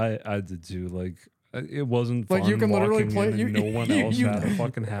 Nate. I did too. Like it wasn't Like, fun you can literally walking play- in and you- no one you- else you- had a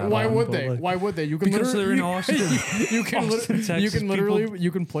fucking hat. Why on, would but, they? like, Why would they? You can because literally, they're in Austin. You can Austin, you Texas, can literally people- you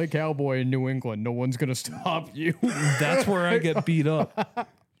can play cowboy in New England. No one's gonna stop you. That's where I get beat up.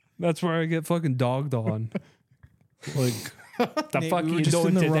 That's where I get fucking dogged on. Like the Nate, fuck we you were just doing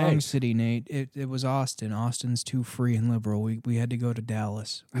in the today? wrong city, Nate. It was Austin. Austin's too free and liberal. We had to go to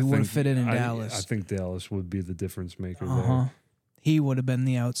Dallas. We would have fit in Dallas. I think Dallas would be the difference maker Uh-huh. He would have been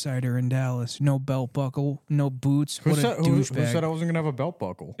the outsider in Dallas. No belt buckle, no boots. Who What a said, who douchebag. said I wasn't gonna have a belt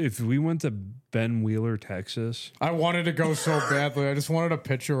buckle? there. If we went to Ben Wheeler, Texas, I wanted to go so badly. I just wanted a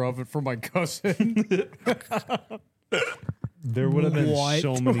picture of it for my cousin. there would have been What?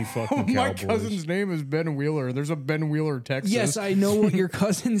 so many fucking My cowboys. cousin's name is Ben Wheeler. There's a Ben Wheeler, Texas. Yes, I know what your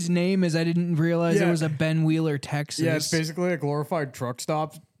cousin's name is. I didn't realize Yeah. it was a Ben Wheeler, Texas. Yeah, it's basically a glorified truck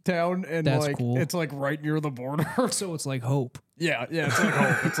stop town, and That's like cool. it's like right near the border. So it's like Hope. yeah, it's like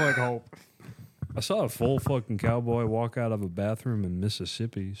hope. It's like hope. I saw a full fucking cowboy walk out of a bathroom in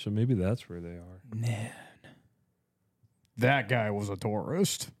Mississippi, so maybe that's where they are. Man. That guy was a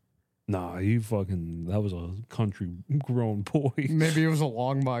tourist. Nah, that was a country grown boy. Maybe it was a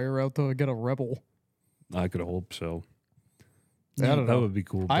Longmire out to get a rebel. I could hope so. I don't That know. would be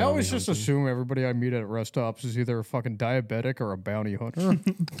cool. I bounty always just hunting. assume everybody I meet at rest stops is either a fucking diabetic or a bounty hunter.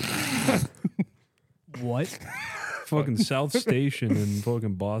 What? fucking South Station in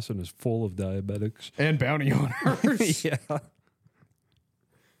fucking Boston is full of diabetics. and bounty hunters. Yeah.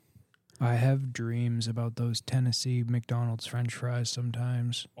 I have dreams about those Tennessee McDonald's French fries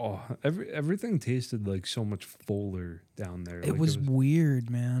sometimes. Oh, everything tasted like so much fuller down there. It Like, was weird,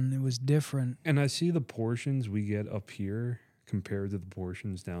 man. It was different. and I see the portions we get up here compared to the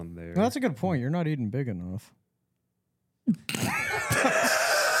portions down there. Well, that's a good point. You're not eating big enough.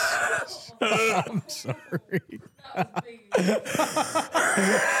 I'm sorry.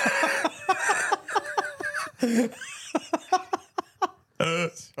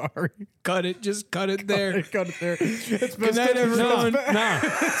 Sorry. Cut it. Just cut it there. Cut it there. It's Good night, everyone. Nah.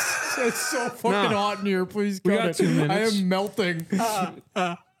 It's so fucking Nah. hot in here. Please We cut got it. 2 minutes. I am melting.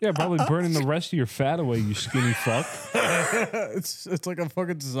 Yeah, probably burning the rest of your fat away, you skinny fuck. It's like a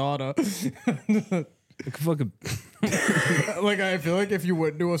fucking sauna. Like fucking, Like I feel like if you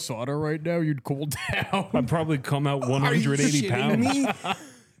went into a sauna right now, you'd cool down. I'd probably come out Are you 180 shitting pounds. me?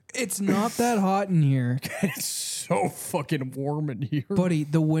 It's not that hot in here. It's so fucking warm in here. Buddy,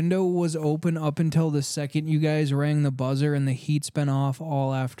 the window was open up until the second you guys rang the buzzer, and the heat's been off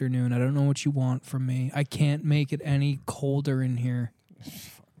all afternoon. I don't know what you want from me. I can't make it any colder in here.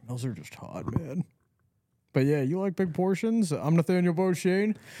 Those are just hot, man. But yeah, you like big portions. I'm Nathaniel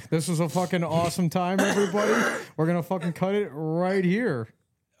Beauchesne. This was a fucking awesome time, everybody. We're gonna fucking cut it right here.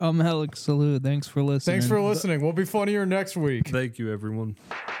 Alex Salute. Thanks for listening. Thanks for listening. We'll be funnier next week. Thank you, everyone.